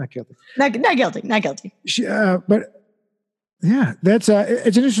guilty. Not guilty. But yeah, that's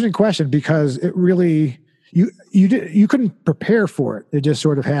it's an interesting question because it really. You couldn't prepare for it. It just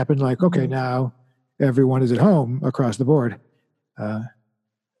sort of happened like, okay, now everyone is at home across the board.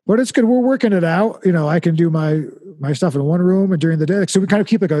 But it's good. We're working it out. You know, I can do my stuff in one room and during the day. So we kind of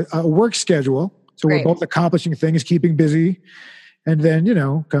keep like a work schedule. So Great. We're both accomplishing things, keeping busy. And then, you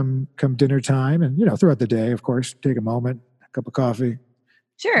know, come dinner time and, you know, throughout the day, of course, take a moment, a cup of coffee.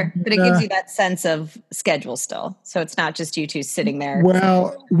 Sure. But it gives you that sense of schedule still. So it's not just you two sitting there.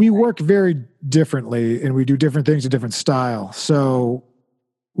 Well, we work very differently and we do different things, a different style. So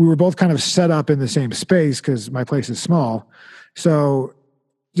we were both kind of set up in the same space because my place is small. So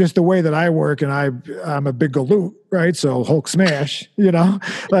just the way that I work, and I'm a big galoot, right? So Hulk smash, you know,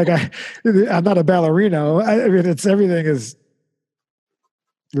 like I'm not a ballerino. I mean, everything is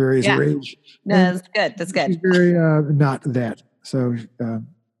very range. No, that's good. She's very not that. So, you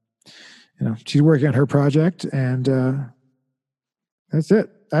know, she's working on her project, and that's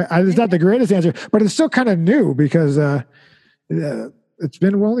it. It's not the greatest answer, but it's still kind of new because it's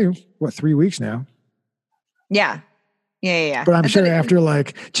been only 3 weeks now. Yeah. But I'm sure after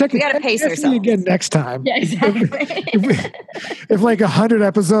like we got to pace ourselves again next time. Yeah, exactly. if like 100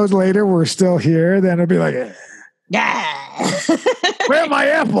 episodes later we're still here, then it'll be like, yeah. Where are my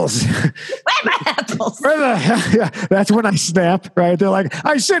apples? Where are my apples? Where the hell? Yeah, that's when I snap, right? They're like,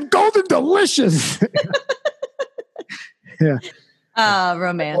 I said golden delicious. Yeah. Oh,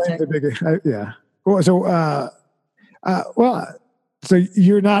 romantic. Yeah. So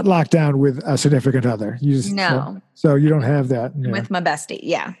you're not locked down with a significant other. No. So you don't have that. Yeah. With my bestie.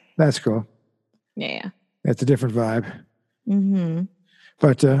 Yeah. That's cool. Yeah. That's a different vibe. Mm-hmm.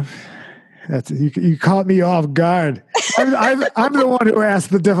 But you caught me off guard. I'm the one who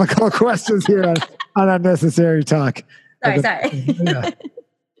asked the difficult questions here on Unnecessary Talk. Sorry. Yeah.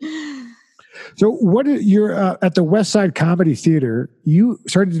 So you're at the West Side Comedy Theater. You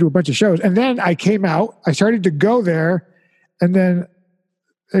started to do a bunch of shows, and then I came out. I started to go there, and then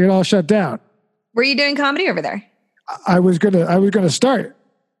it all shut down. Were you doing comedy over there? I was gonna start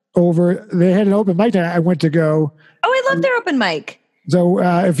over. They had an open mic night. I went to go. Oh, I love their open mic. So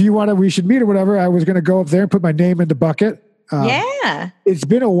if you want to, we should meet or whatever. I was gonna go up there and put my name in the bucket. Yeah. It's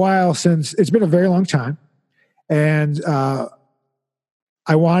been a while since. It's been a very long time, and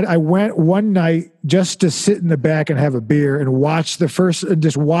I went one night just to sit in the back and have a beer and watch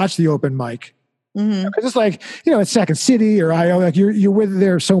the open mic. Mm-hmm. Because it's like, it's Second City or IO, like you're with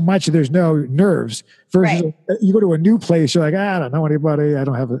there so much, there's no nerves. Versus you go to a new place, you're like, I don't know anybody, I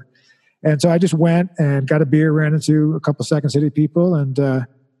don't have a. And so I just went and got a beer, ran into a couple Second City people, and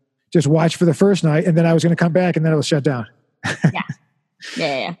just watched for the first night. And then I was going to come back, and then it was shut down.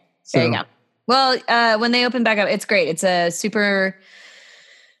 Yeah. There you go. Well, when they open back up, it's great. It's a super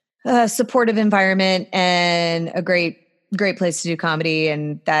supportive environment and a great place to do comedy.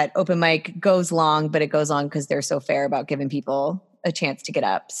 And that open mic goes long, but it goes long because they're so fair about giving people a chance to get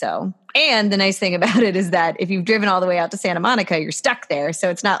up. So, and the nice thing about it is that if you've driven all the way out to Santa Monica, you're stuck there. So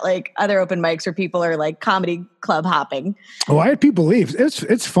it's not like other open mics where people are like comedy club hopping. Oh, I had people leave.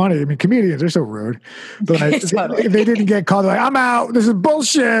 It's funny. I mean, comedians are so rude. But Totally. they didn't get called. They're like, I'm out. This is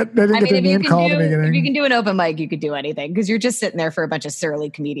bullshit. They didn't get their name called in the beginning. If you can do an open mic, you could do anything because you're just sitting there for a bunch of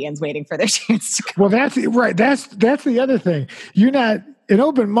surly comedians waiting for their chance to come. Well, that's right. That's the other thing. You're not an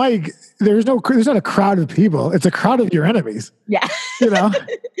open mic. There's not a crowd of people. It's a crowd of your enemies. Yeah.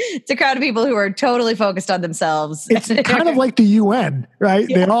 It's a crowd of people who are totally focused on themselves. It's kind of like the UN, right?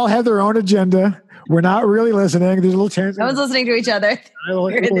 Yeah. They all have their own agenda. We're not really listening. There's a little chance. No one's listening to each other. There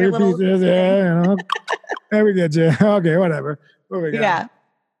we go, Jay. Okay, whatever. What we got?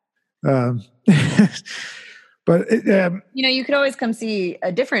 Yeah. But you could always come see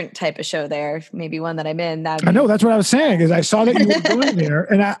a different type of show there. Maybe one that I'm in. I know that's what I was saying. Is I saw that you were going there,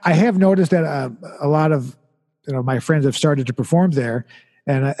 and I have noticed that a lot of my friends have started to perform there.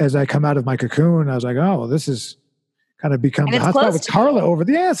 And as I come out of my cocoon, I was like, oh, well, this is kind of become the hotspot with Carla over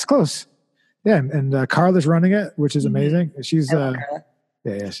there. Yeah, it's close. Yeah, and Carla's running it, which is amazing. She's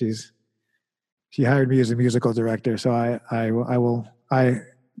she hired me as a musical director, so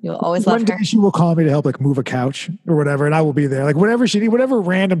You'll always love her. One day she will call me to help move a couch or whatever, and I will be there. Like whatever she needs, whatever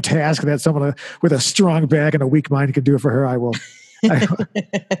random task that someone with a strong back and a weak mind can do for her, I will.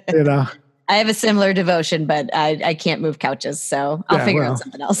 I have a similar devotion, but I can't move couches, so I'll figure out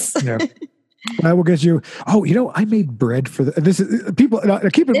something else. Yeah. I will get you. Oh, I made bread for this. Is people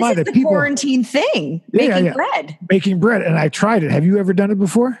keep in mind that the people quarantine thing making bread, and I tried it. Have you ever done it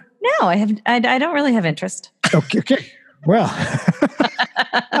before? No, I have. I don't really have interest. Okay. Well,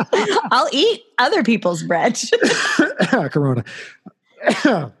 I'll eat other people's bread. Corona.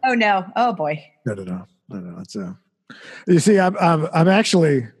 Oh no! Oh boy! No. It's you see, I'm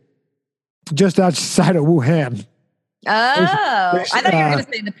actually just outside of Wuhan. Oh, I thought you were going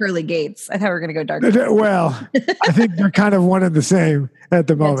to say the pearly gates. I thought we were going to go dark. Well, I think they're kind of one and the same at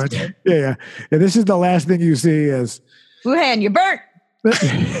the moment. Yeah. This is the last thing you see is Wuhan. You burnt.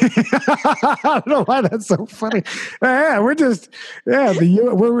 I don't know why that's so funny. We're this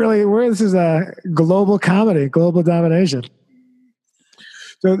is a global comedy, global domination.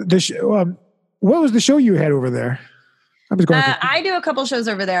 So what was the show you had over there? I do a couple shows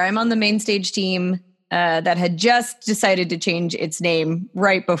over there. I'm on the main stage team that had just decided to change its name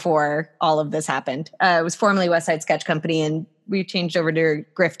right before all of this happened. It was formerly West Side Sketch Company, and we changed over to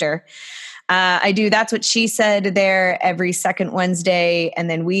Grifter. I do That's What She Said there every second Wednesday. And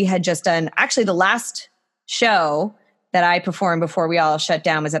then we had just done, actually the last show that I performed before we all shut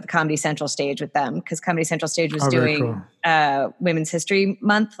down was at the Comedy Central stage with them, because Comedy Central stage was doing Women's History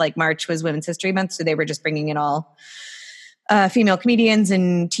Month. Like March was Women's History Month. So they were just bringing in all female comedians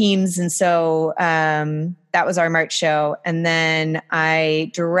and teams. And so that was our March show. And then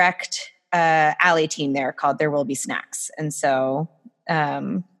I direct Alley team there called There Will Be Snacks. And so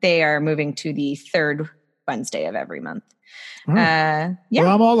they are moving to the third Wednesday of every month. Well,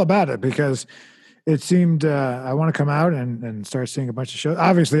 I'm all about it because it seemed I want to come out and start seeing a bunch of shows.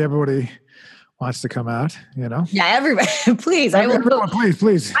 Obviously, everybody wants to come out, Yeah, everybody, please. Everyone,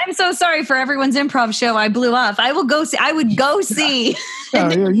 please. I'm so sorry for everyone's improv show I blew off. I would go see.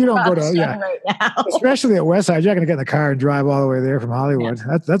 You don't go to, right now. Especially at West Side, you're not going to get in the car and drive all the way there from Hollywood.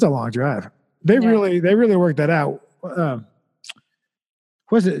 Yeah. That's a long drive. They really worked that out.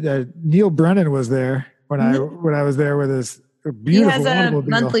 Was it Neil Brennan was there when I was there with his beautiful. He has a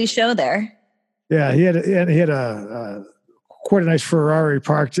monthly show there. Yeah, he had a quite a nice Ferrari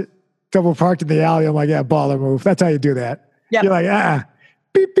double parked in the alley. I'm like, yeah, baller move. That's how you do that. Yep. You're like,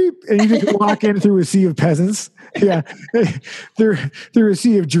 beep beep, and you just walk in through a sea of peasants. Yeah, through a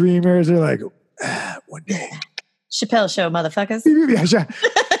sea of dreamers. They're like, one day. Chappelle Show, motherfuckers. Yeah,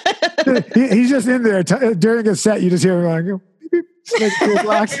 He's just in there during a set. You just hear him going, beep, beep,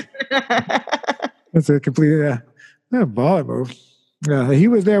 That's a complete baller move. He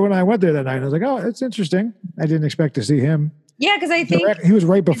was there when I went there that night. I was like, oh, it's interesting. I didn't expect to see him. Yeah, because I think he was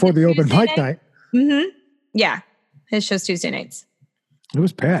right before the open mic night. Mm-hmm. Yeah, his show's Tuesday nights. It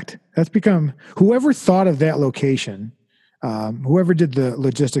was packed. That's become, whoever thought of that location, whoever did the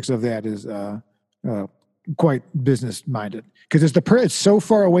logistics of that is quite business minded, because it's so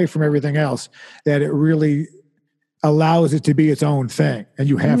far away from everything else that it really allows it to be its own thing, and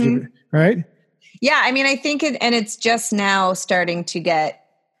you have to, right? Yeah, I mean, I think it's just now starting to get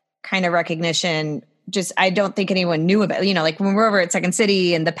kind of recognition. Just, I don't think anyone knew about it. Like when we're over at Second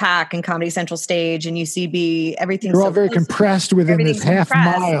City and the Pack and Comedy Central Stage and UCB, everything's all very compressed within this half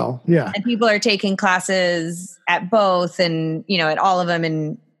mile. Yeah. And people are taking classes at both and, at all of them,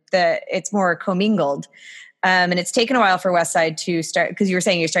 and it's more commingled. And it's taken a while for Westside to start, because you were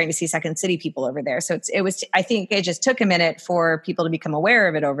saying you're starting to see Second City people over there. So I think it just took a minute for people to become aware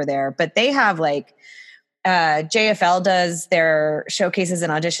of it over there, but they have JFL does their showcases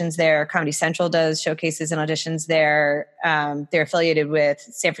and auditions there. Comedy Central does showcases and auditions there. They're affiliated with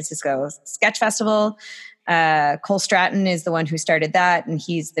San Francisco Sketch Festival. Cole Stratton is the one who started that, and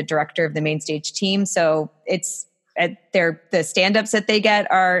he's the director of the main stage team. So the stand-ups that they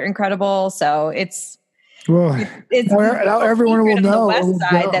get are incredible. So it's now everyone will know the West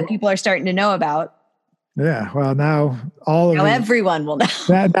Side that people are starting to know about. Yeah, well, now everyone will know.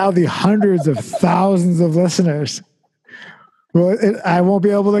 Now the hundreds of thousands of listeners. Well, I won't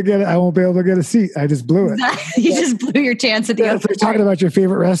be able to get it. I won't be able to get a seat. I just blew it. You just blew your chance at the open. You're talking about your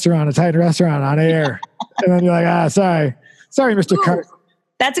favorite restaurant, Italian restaurant, on air, and then you're like, sorry, Mr. Carson.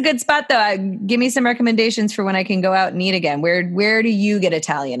 That's a good spot, though. Give me some recommendations for when I can go out and eat again. Where do you get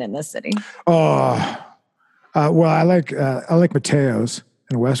Italian in this city? Oh, well, I like Matteo's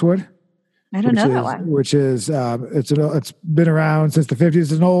in Westwood. I don't know that one. Which is it's been around since the 50s.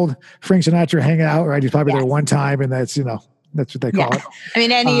 It's an old Frank Sinatra hangout, right? He's probably there one time, and that's that's what they call it. I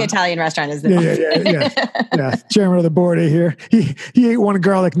mean, any Italian restaurant is yeah. Chairman of the board here. He ate one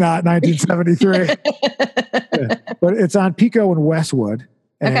garlic knot in 1973. But it's on Pico in Westwood.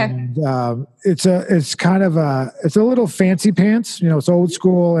 And it's kind of it's a little fancy pants. It's old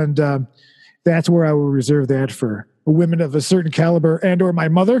school, and that's where I will reserve that for women of a certain caliber and or my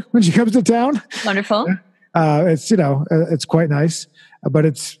mother when she comes to town. Wonderful. It's quite nice, but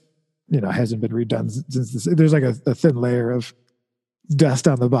it's hasn't been redone since there's like a thin layer of dust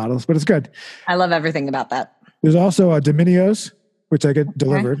on the bottles, but it's good. I love everything about that. There's also a Dominios, which I get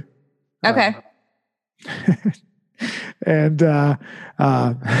delivered. Okay. And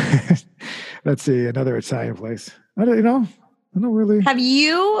let's see, another Italian place. I don't really. Have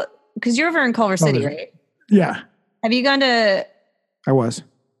you? Because you're over in Culver City, right? Yeah. Have you gone to? I was.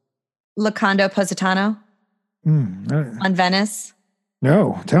 Locondo Positano on Venice.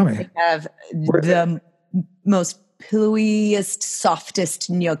 No, tell me. They have the most pillowiest,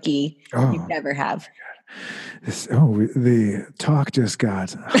 softest gnocchi you could ever have. The talk just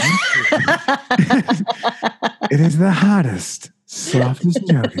got. It is the hottest, softest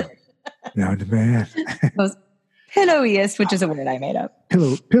gnocchi known to man. Most pillowiest, which is a word I made up.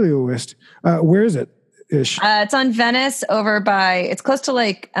 Pillowiest. Where is it? Ish. It's on Venice, over by. It's close to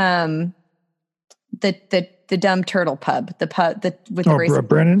the Dumb Turtle pub. The pub with the race.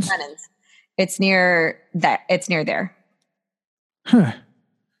 Brennan's. It's near that. It's near there. Huh.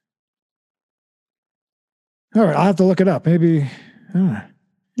 All right, I'll have to look it up. Maybe. There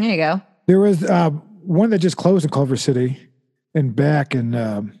you go. There was one that just closed in Culver City, and back and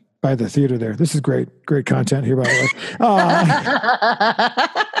by the theater there. This is great content here, by the way.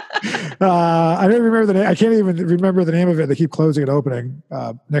 I don't remember the name. I can't even remember the name of it. They keep closing and opening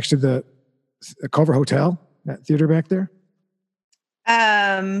next to the Culver Hotel, that theater back there.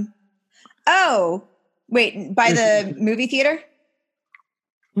 Oh, wait, by the movie theater?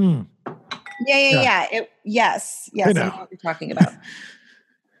 Yeah. Yes. I know what you're talking about.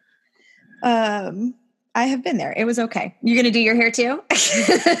 I have been there. It was okay. You're going to do your hair too?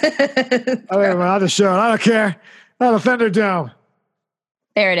 I'll just show it. I don't care. I'll Fender Dome.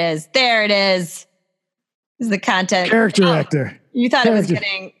 There it is. This is the content. Character actor. You thought it was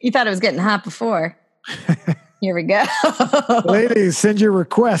getting hot before. Here we go. Ladies, send your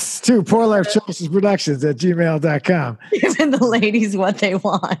requests to poorlifechoicesproductions@gmail.com. Giving the ladies what they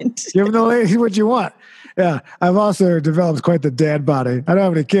want. Giving the ladies what you want. Yeah, I've also developed quite the dad body. I don't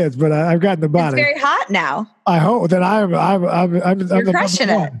have any kids, but I've gotten the body. It's very hot now. I hope that I'm You're crushing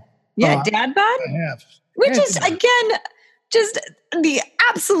it. Yeah, dad bod? I have. Which is, again, just the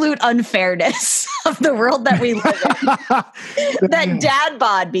absolute unfairness of the world that we live in. That dad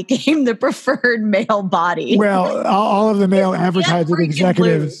bod became the preferred male body. Well, all of the male advertising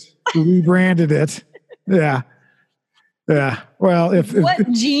executives rebranded it. Yeah. Yeah. Well,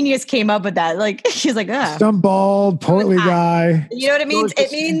 what genius came up with that? Like, she's like, some bald, portly guy. You know what it means?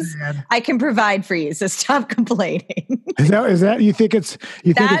 It means I can provide for you, so stop complaining. Is that you think it's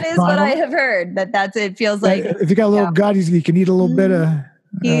you think that it's is what I have heard. That's it feels like if you got a little gut, he can eat a little bit of.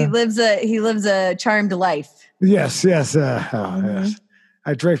 He lives a charmed life. Yes. Yes. Yes.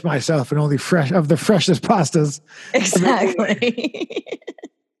 I drape myself in only the freshest pastas. Exactly.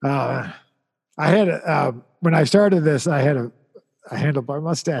 I had when I started this, I had a handlebar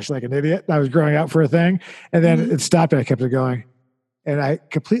mustache like an idiot. I was growing out for a thing, and then it stopped. And I kept it going, and I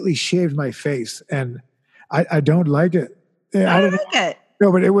completely shaved my face, and I don't like it. I don't like it.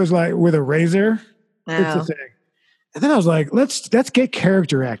 No, but it was like with a razor. Oh. It's a thing. And then I was like, let's get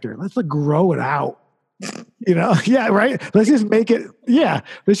character actor. Let's grow it out. Yeah, right. Let's just make it. Yeah,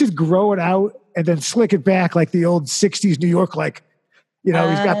 let's just grow it out and then slick it back like the old '60s New York, like. He's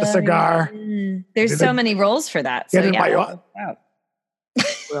got the cigar. There's so many roles for that. So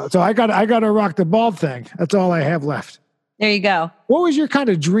so I got to rock the bald thing. That's all I have left. There you go. What was your kind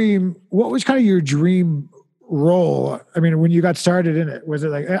of dream? What was kind of your dream role? I mean, when you got started in it, was it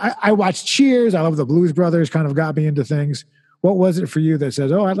like, I watched Cheers. I love the Blues Brothers, kind of got me into things. What was it for you that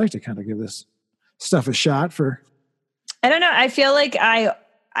says, oh, I'd like to kind of give this stuff a shot for? I don't know. I feel like I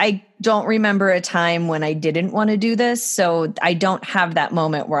don't remember a time when I didn't want to do this. So I don't have that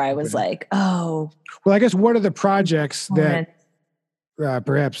moment where I was like, oh. Well, I guess what are the projects that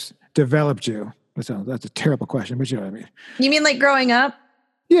perhaps developed you? That's a terrible question, but you know what I mean. You mean like growing up?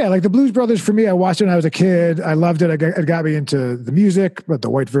 Yeah, like the Blues Brothers for me, I watched it when I was a kid. I loved it. It got me into the music, but the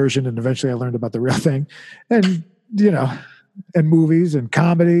white version. And eventually I learned about the real thing. And, and movies and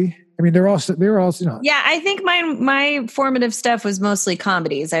comedy. I mean, they're all. Yeah, I think my formative stuff was mostly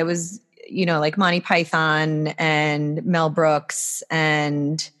comedies. I was, like Monty Python and Mel Brooks,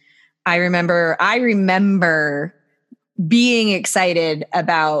 and I remember being excited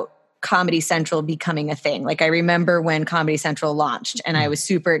about Comedy Central becoming a thing. Like I remember when Comedy Central launched, and I was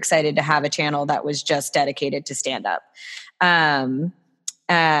super excited to have a channel that was just dedicated to stand up. And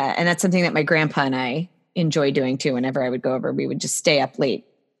that's something that my grandpa and I enjoy doing too. Whenever I would go over, we would just stay up late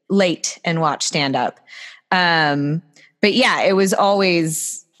and watch stand up. But yeah, it was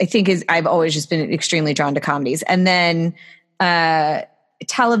always, I've always just been extremely drawn to comedies. And then,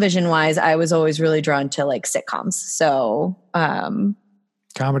 television wise, I was always really drawn to like sitcoms. So,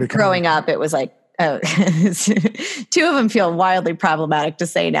 comedy. Growing up, it was like, two of them feel wildly problematic to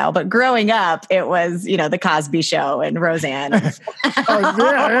say now, but growing up, it was, the Cosby Show and Roseanne.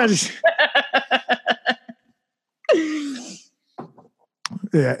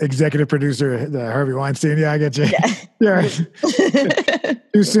 Yeah, executive producer, Harvey Weinstein. Yeah, I get you. Yeah.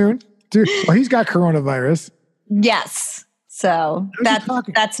 Too soon? Well, he's got coronavirus. Yes. So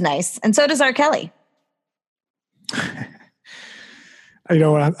that's nice. And so does R. Kelly. You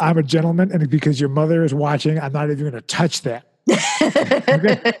know what? I'm a gentleman, and because your mother is watching, I'm not even going to touch that.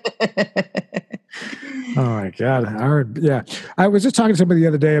 Oh my God. Yeah. I was just talking to somebody the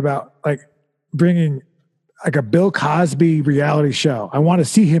other day about like bringing like a Bill Cosby reality show. I want to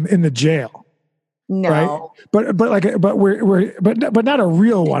see him in the jail. No, right? But not a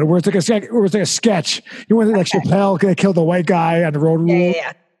real one where it's like a sketch. You know, like Chappelle killed the white guy on the road rule.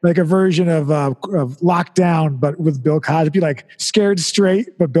 Yeah. Like a version of Lockdown, but with Bill Cosby, like Scared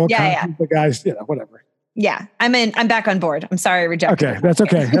Straight, but Bill Cosby, the guys, whatever. Yeah, I'm back on board. I'm sorry I rejected. Okay, that's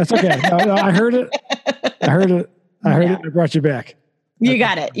okay. No, I heard it. And I brought you back. You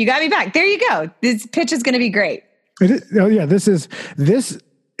got it. You got me back. There you go. This pitch is going to be great. This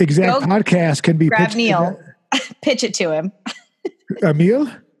exact podcast can be grab Neil. Pitch it to him. Emil?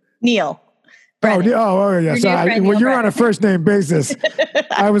 Neil. Yeah. So you're on a first name basis.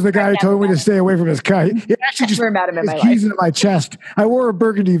 I was the guy who told me to stay away from his car. He actually just met him in my keys in my chest. I wore a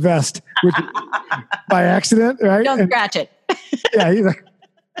burgundy vest by accident, right? Don't scratch it. Yeah, he's like,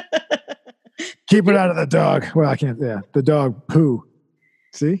 keep it out of the dog. Well, I can't. Yeah, the dog poo.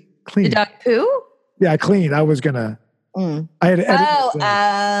 See, clean. The dog poo. Yeah, clean. I was gonna. I had to edit.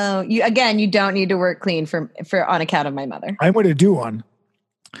 You don't need to work clean for on account of my mother. I'm going to do one.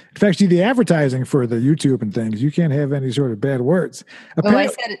 In fact, the advertising for the YouTube and things, you can't have any sort of bad words. I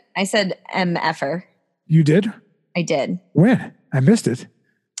said MFer. You did? I did. When? I missed it.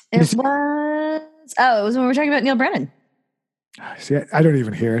 It was when we were talking about Neil Brennan. See, I don't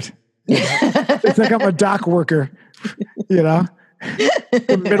even hear it. It's like I'm a dock worker, in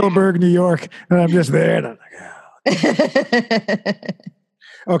Middleburg, New York, and I'm just there, and I'm like,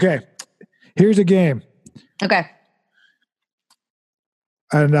 Okay. Here's a game. Okay.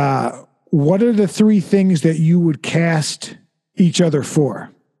 And what are the 3 things that you would cast each other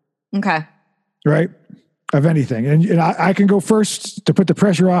for? Okay. Right? Of anything. And I can go first to put the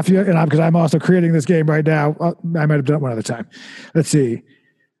pressure off you, and because I'm also creating this game right now. I might have done it one other time. Let's see.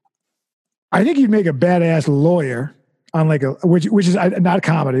 I think you'd make a badass lawyer on like a which is not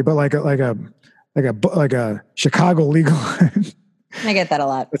comedy, but like a Chicago legal. I get that a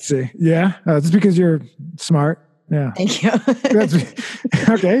lot. Let's see. Yeah, just because you're smart. Yeah. Thank you.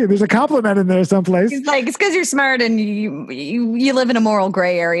 Okay. There's a compliment in there someplace. It's like, it's because you're smart and you live in a moral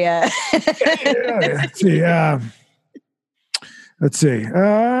gray area. Let's see. I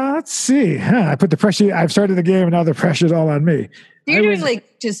put the pressure. I've started the game and now the pressure's all on me. You're doing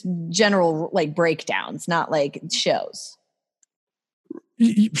like just general like breakdowns, not like shows.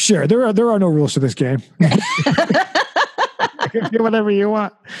 Sure. There are no rules to this game. You can do whatever you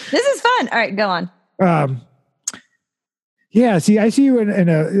want. This is fun. All right, go on. Yeah, see, I see you in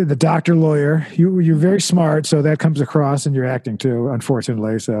the doctor lawyer. You're very smart, so that comes across in your acting too,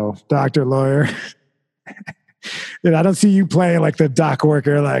 unfortunately. So doctor lawyer. And I don't see you playing like the dock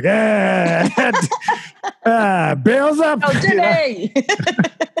worker, like, bails up. Oh, today.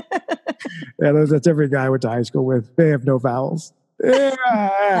 Yeah, that's every guy I went to high school with. They have no vowels. Yeah.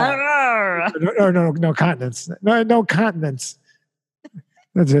 No continents. No continents.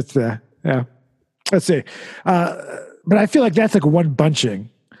 That's it. Yeah. Let's see. But I feel like that's like one bunching,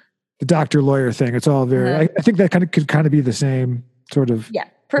 the doctor lawyer thing. It's all very, I think that could kind of be the same sort of. Yeah.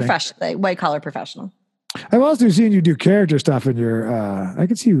 Professional, white collar professional. I've also seen you do character stuff in your, I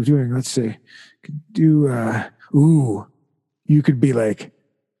could see you doing, let's see, you could be a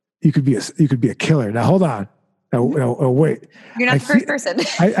killer. Now, hold on. No, wait. You're not the first person.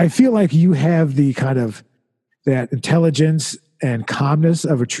 I feel like you have the kind of that intelligence and calmness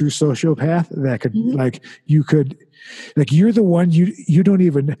of a true sociopath that could you're the one you don't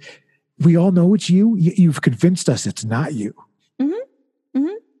even, we all know it's you. You've convinced us it's not you. Mm-hmm.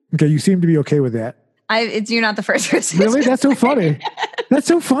 Mm-hmm. Okay. You seem to be okay with that. You're not the first person. Really? That's so funny. That's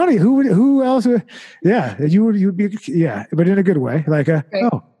so funny. Who else would, you'd be, but in a good way. Like, right.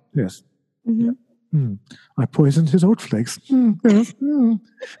 Oh, yes. Mm-hmm. Yeah. I poisoned his oat flakes. Yes.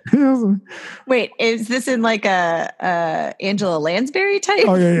 Wait, is this in like a Angela Lansbury type?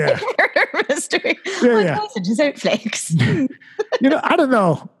 Oh yeah. Murder mystery. Yeah. Poisoned his oat flakes. I don't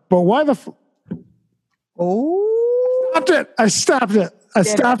know, but why the? I stopped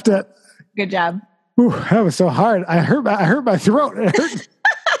it. Good job. Ooh, that was so hard. I hurt my throat. It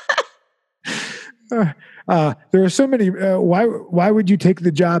hurt. There are so many. Why would you take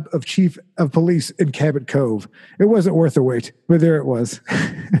the job of chief of police in Cabot Cove? It wasn't worth the wait, but there it was.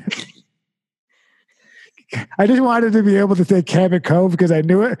 I just wanted to be able to say Cabot Cove because I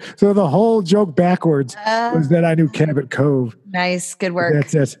knew it. So the whole joke backwards was that I knew Cabot Cove. Nice, good work.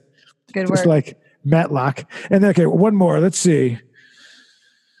 That's it. Good work. Just like Matlock. And okay, one more. Let's see.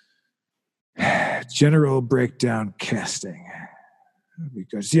 General breakdown casting.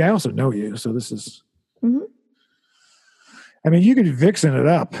 Because see, I also know you, so this is. Mm-hmm. I mean, you could Vixen it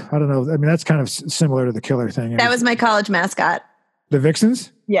up. I don't know. I mean, that's kind of similar to the killer thing. That was my college mascot. The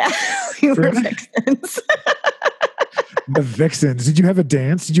Vixens? Yeah, we were Vixens. The Vixens. Did you have a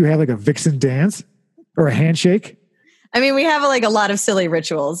dance? Did you have like a Vixen dance or a handshake? I mean, we have like a lot of silly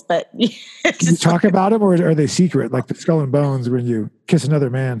rituals, but Can you talk about them, or are they secret, like the skull and bones when you kiss another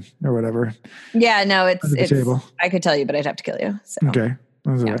man or whatever? Yeah, no, it's table. I could tell you, but I'd have to kill you. So. Okay,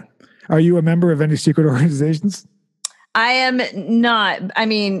 that's all right. Are you a member of any secret organizations? I am not. I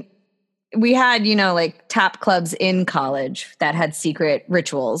mean, we had, like tap clubs in college that had secret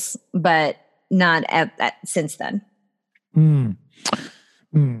rituals, but not since then.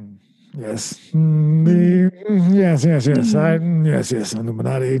 Yes. Yes.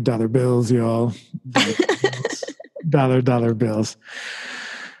 Illuminati, dollar bills, y'all. Dollar bills.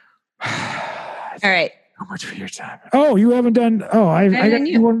 All right. How much for your time? Oh, you haven't done. Oh, I got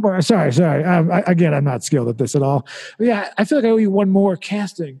you one more. Sorry. Again, I'm not skilled at this at all. But yeah, I feel like I owe you one more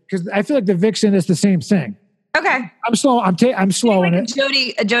casting because I feel like the Vixen is the same thing. Okay. I'm slow. I'm slow in it.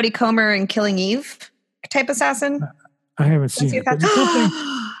 A Jodie Comer and Killing Eve type assassin. I haven't seen it.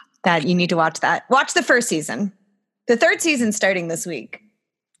 That you need to watch that. Watch the first season. The third season starting this week.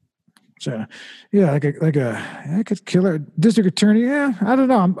 So, yeah, like a killer district attorney. Yeah, I don't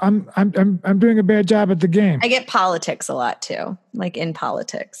know. I'm doing a bad job at the game. I get politics a lot too, like in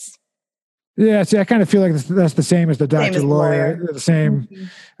politics. Yeah, see, I kind of feel like that's the same as the doctor lawyer. The same.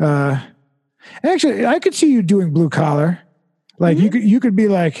 Actually, I could see you doing blue collar. Like you could be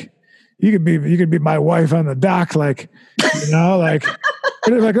like, you could be my wife on the dock, like, you know, like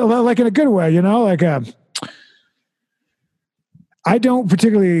in a good way, you know, like, I don't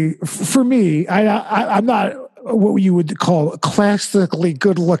particularly, for me, I'm not what you would call classically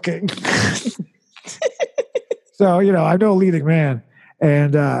good looking. So, you know, I'm no leading man.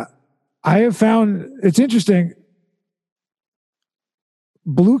 And I have found it's interesting.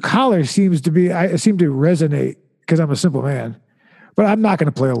 Blue collar seems to resonate because I'm a simple man. But I'm not going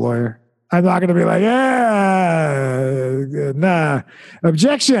to play a lawyer. I'm not going to be like, nah,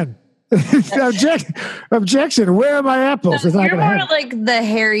 objection. Objection. Where are my apples? No, you're more like the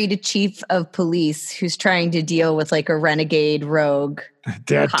harried chief of police who's trying to deal with like a renegade rogue.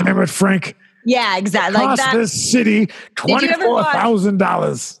 Damn it, Frank. Yeah, exactly. Like that. This city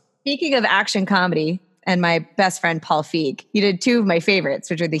 $24,000. Speaking of action comedy, and my best friend Paul Feig, you did two of my favorites,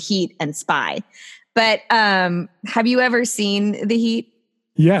 which are The Heat and Spy. But have you ever seen The Heat?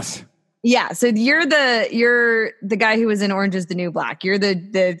 Yes. Yeah, so you're the guy who was in Orange Is the New Black. You're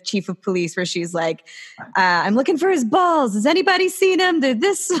the chief of police, where she's like, "I'm looking for his balls. Has anybody seen him? They're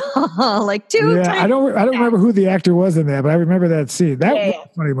this small, like two." Yeah, I don't remember who the actor was in that, but I remember that scene. That was a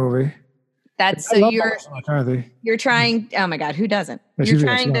funny movie. That's so you're trying. Oh my God, who doesn't? You're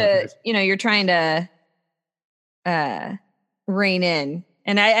trying to rein in.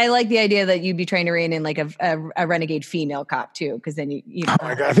 And I like the idea that you'd be trying to rein in like a renegade female cop too, because then you know. Oh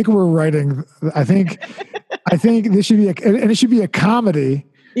my God! I think we're writing. I think this should be it should be a comedy.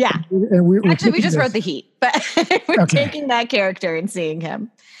 Yeah. And we just wrote The Heat, but we're taking that character and seeing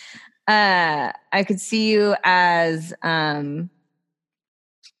him. I could see you as high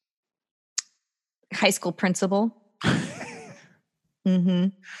school principal. Mm-hmm.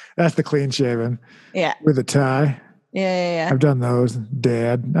 That's the clean shaven. Yeah. With a tie. Yeah. I've done those.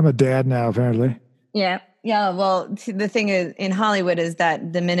 Dad. I'm a dad now, apparently. Yeah. Yeah. Well, the thing is in Hollywood is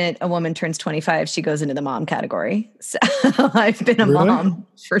that the minute a woman turns 25, she goes into the mom category. So I've been a mom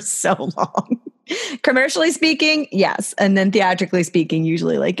for so long. Commercially speaking, yes. And then theatrically speaking,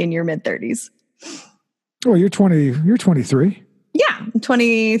 usually like in your mid-30s. Oh, you're 23. Yeah. I'm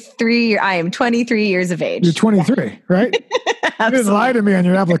 23. I am 23 years of age. You're 23, right? You didn't lie to me on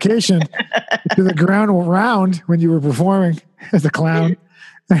your application to the ground round when you were performing as a clown.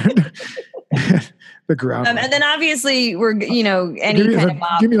 The ground. And then obviously we're, any kind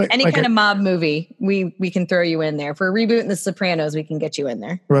of mob movie, we can throw you in there. For rebooting The Sopranos, we can get you in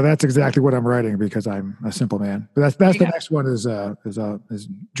there. Well, that's exactly what I'm writing because I'm a simple man. But that's the next one is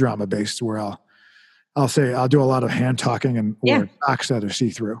drama based, where I'll say I'll do a lot of hand talking and wear socks that are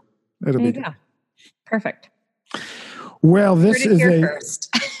see through. It'll be good. Perfect. Well, this is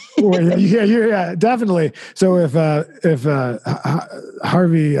first. Yeah, definitely. So if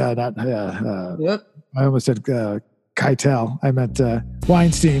Harvey, I almost said Keitel. I meant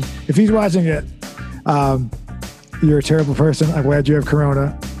Weinstein. If he's watching it, you're a terrible person. I'm glad you have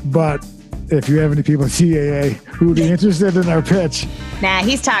Corona. But if you have any people at CAA who would be interested in our pitch. Nah,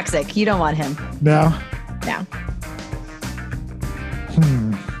 he's toxic. You don't want him. No? No.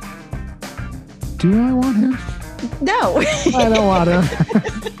 Do I want him? No. I don't want him.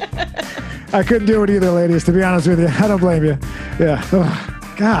 I couldn't do it either, ladies, to be honest with you. I don't blame you. Yeah. Oh,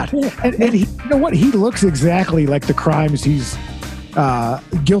 God. And he, you know what? He looks exactly like the crimes he's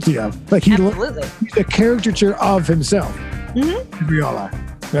guilty of. Like he's a caricature of himself. Mm-hmm. We all are.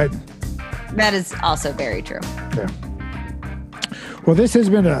 Right? That is also very true. Yeah. Well, this has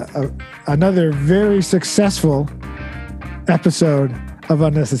been another very successful episode of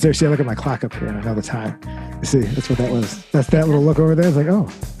Unnecessary. See, I look at my clock up here and I know the time. You see, that's what that was. That's that little look over there. It's like, oh.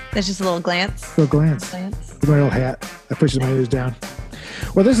 That's just a little glance. Little glance. With my old hat that pushes my ears down.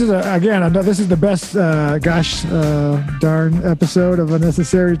 Well, this is this is the best gosh darn episode of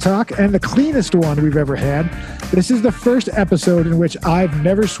Unnecessary Talk, and the cleanest one we've ever had. This is the first episode in which I've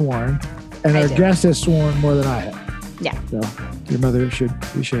never sworn, and our guest has sworn more than I have. Yeah. So your mother should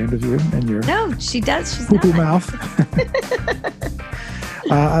be ashamed of you and your no, she does. She's poopy mouth.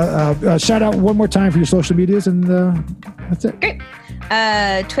 Shout out one more time for your social medias, and that's it. Great.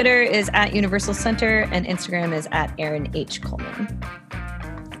 Twitter is at Universal Center, and Instagram is at Aaron H. Coleman.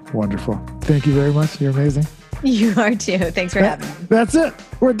 Wonderful. Thank you very much. You're amazing. You are too. Thanks for having me. That's it.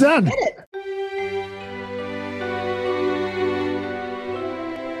 We're done.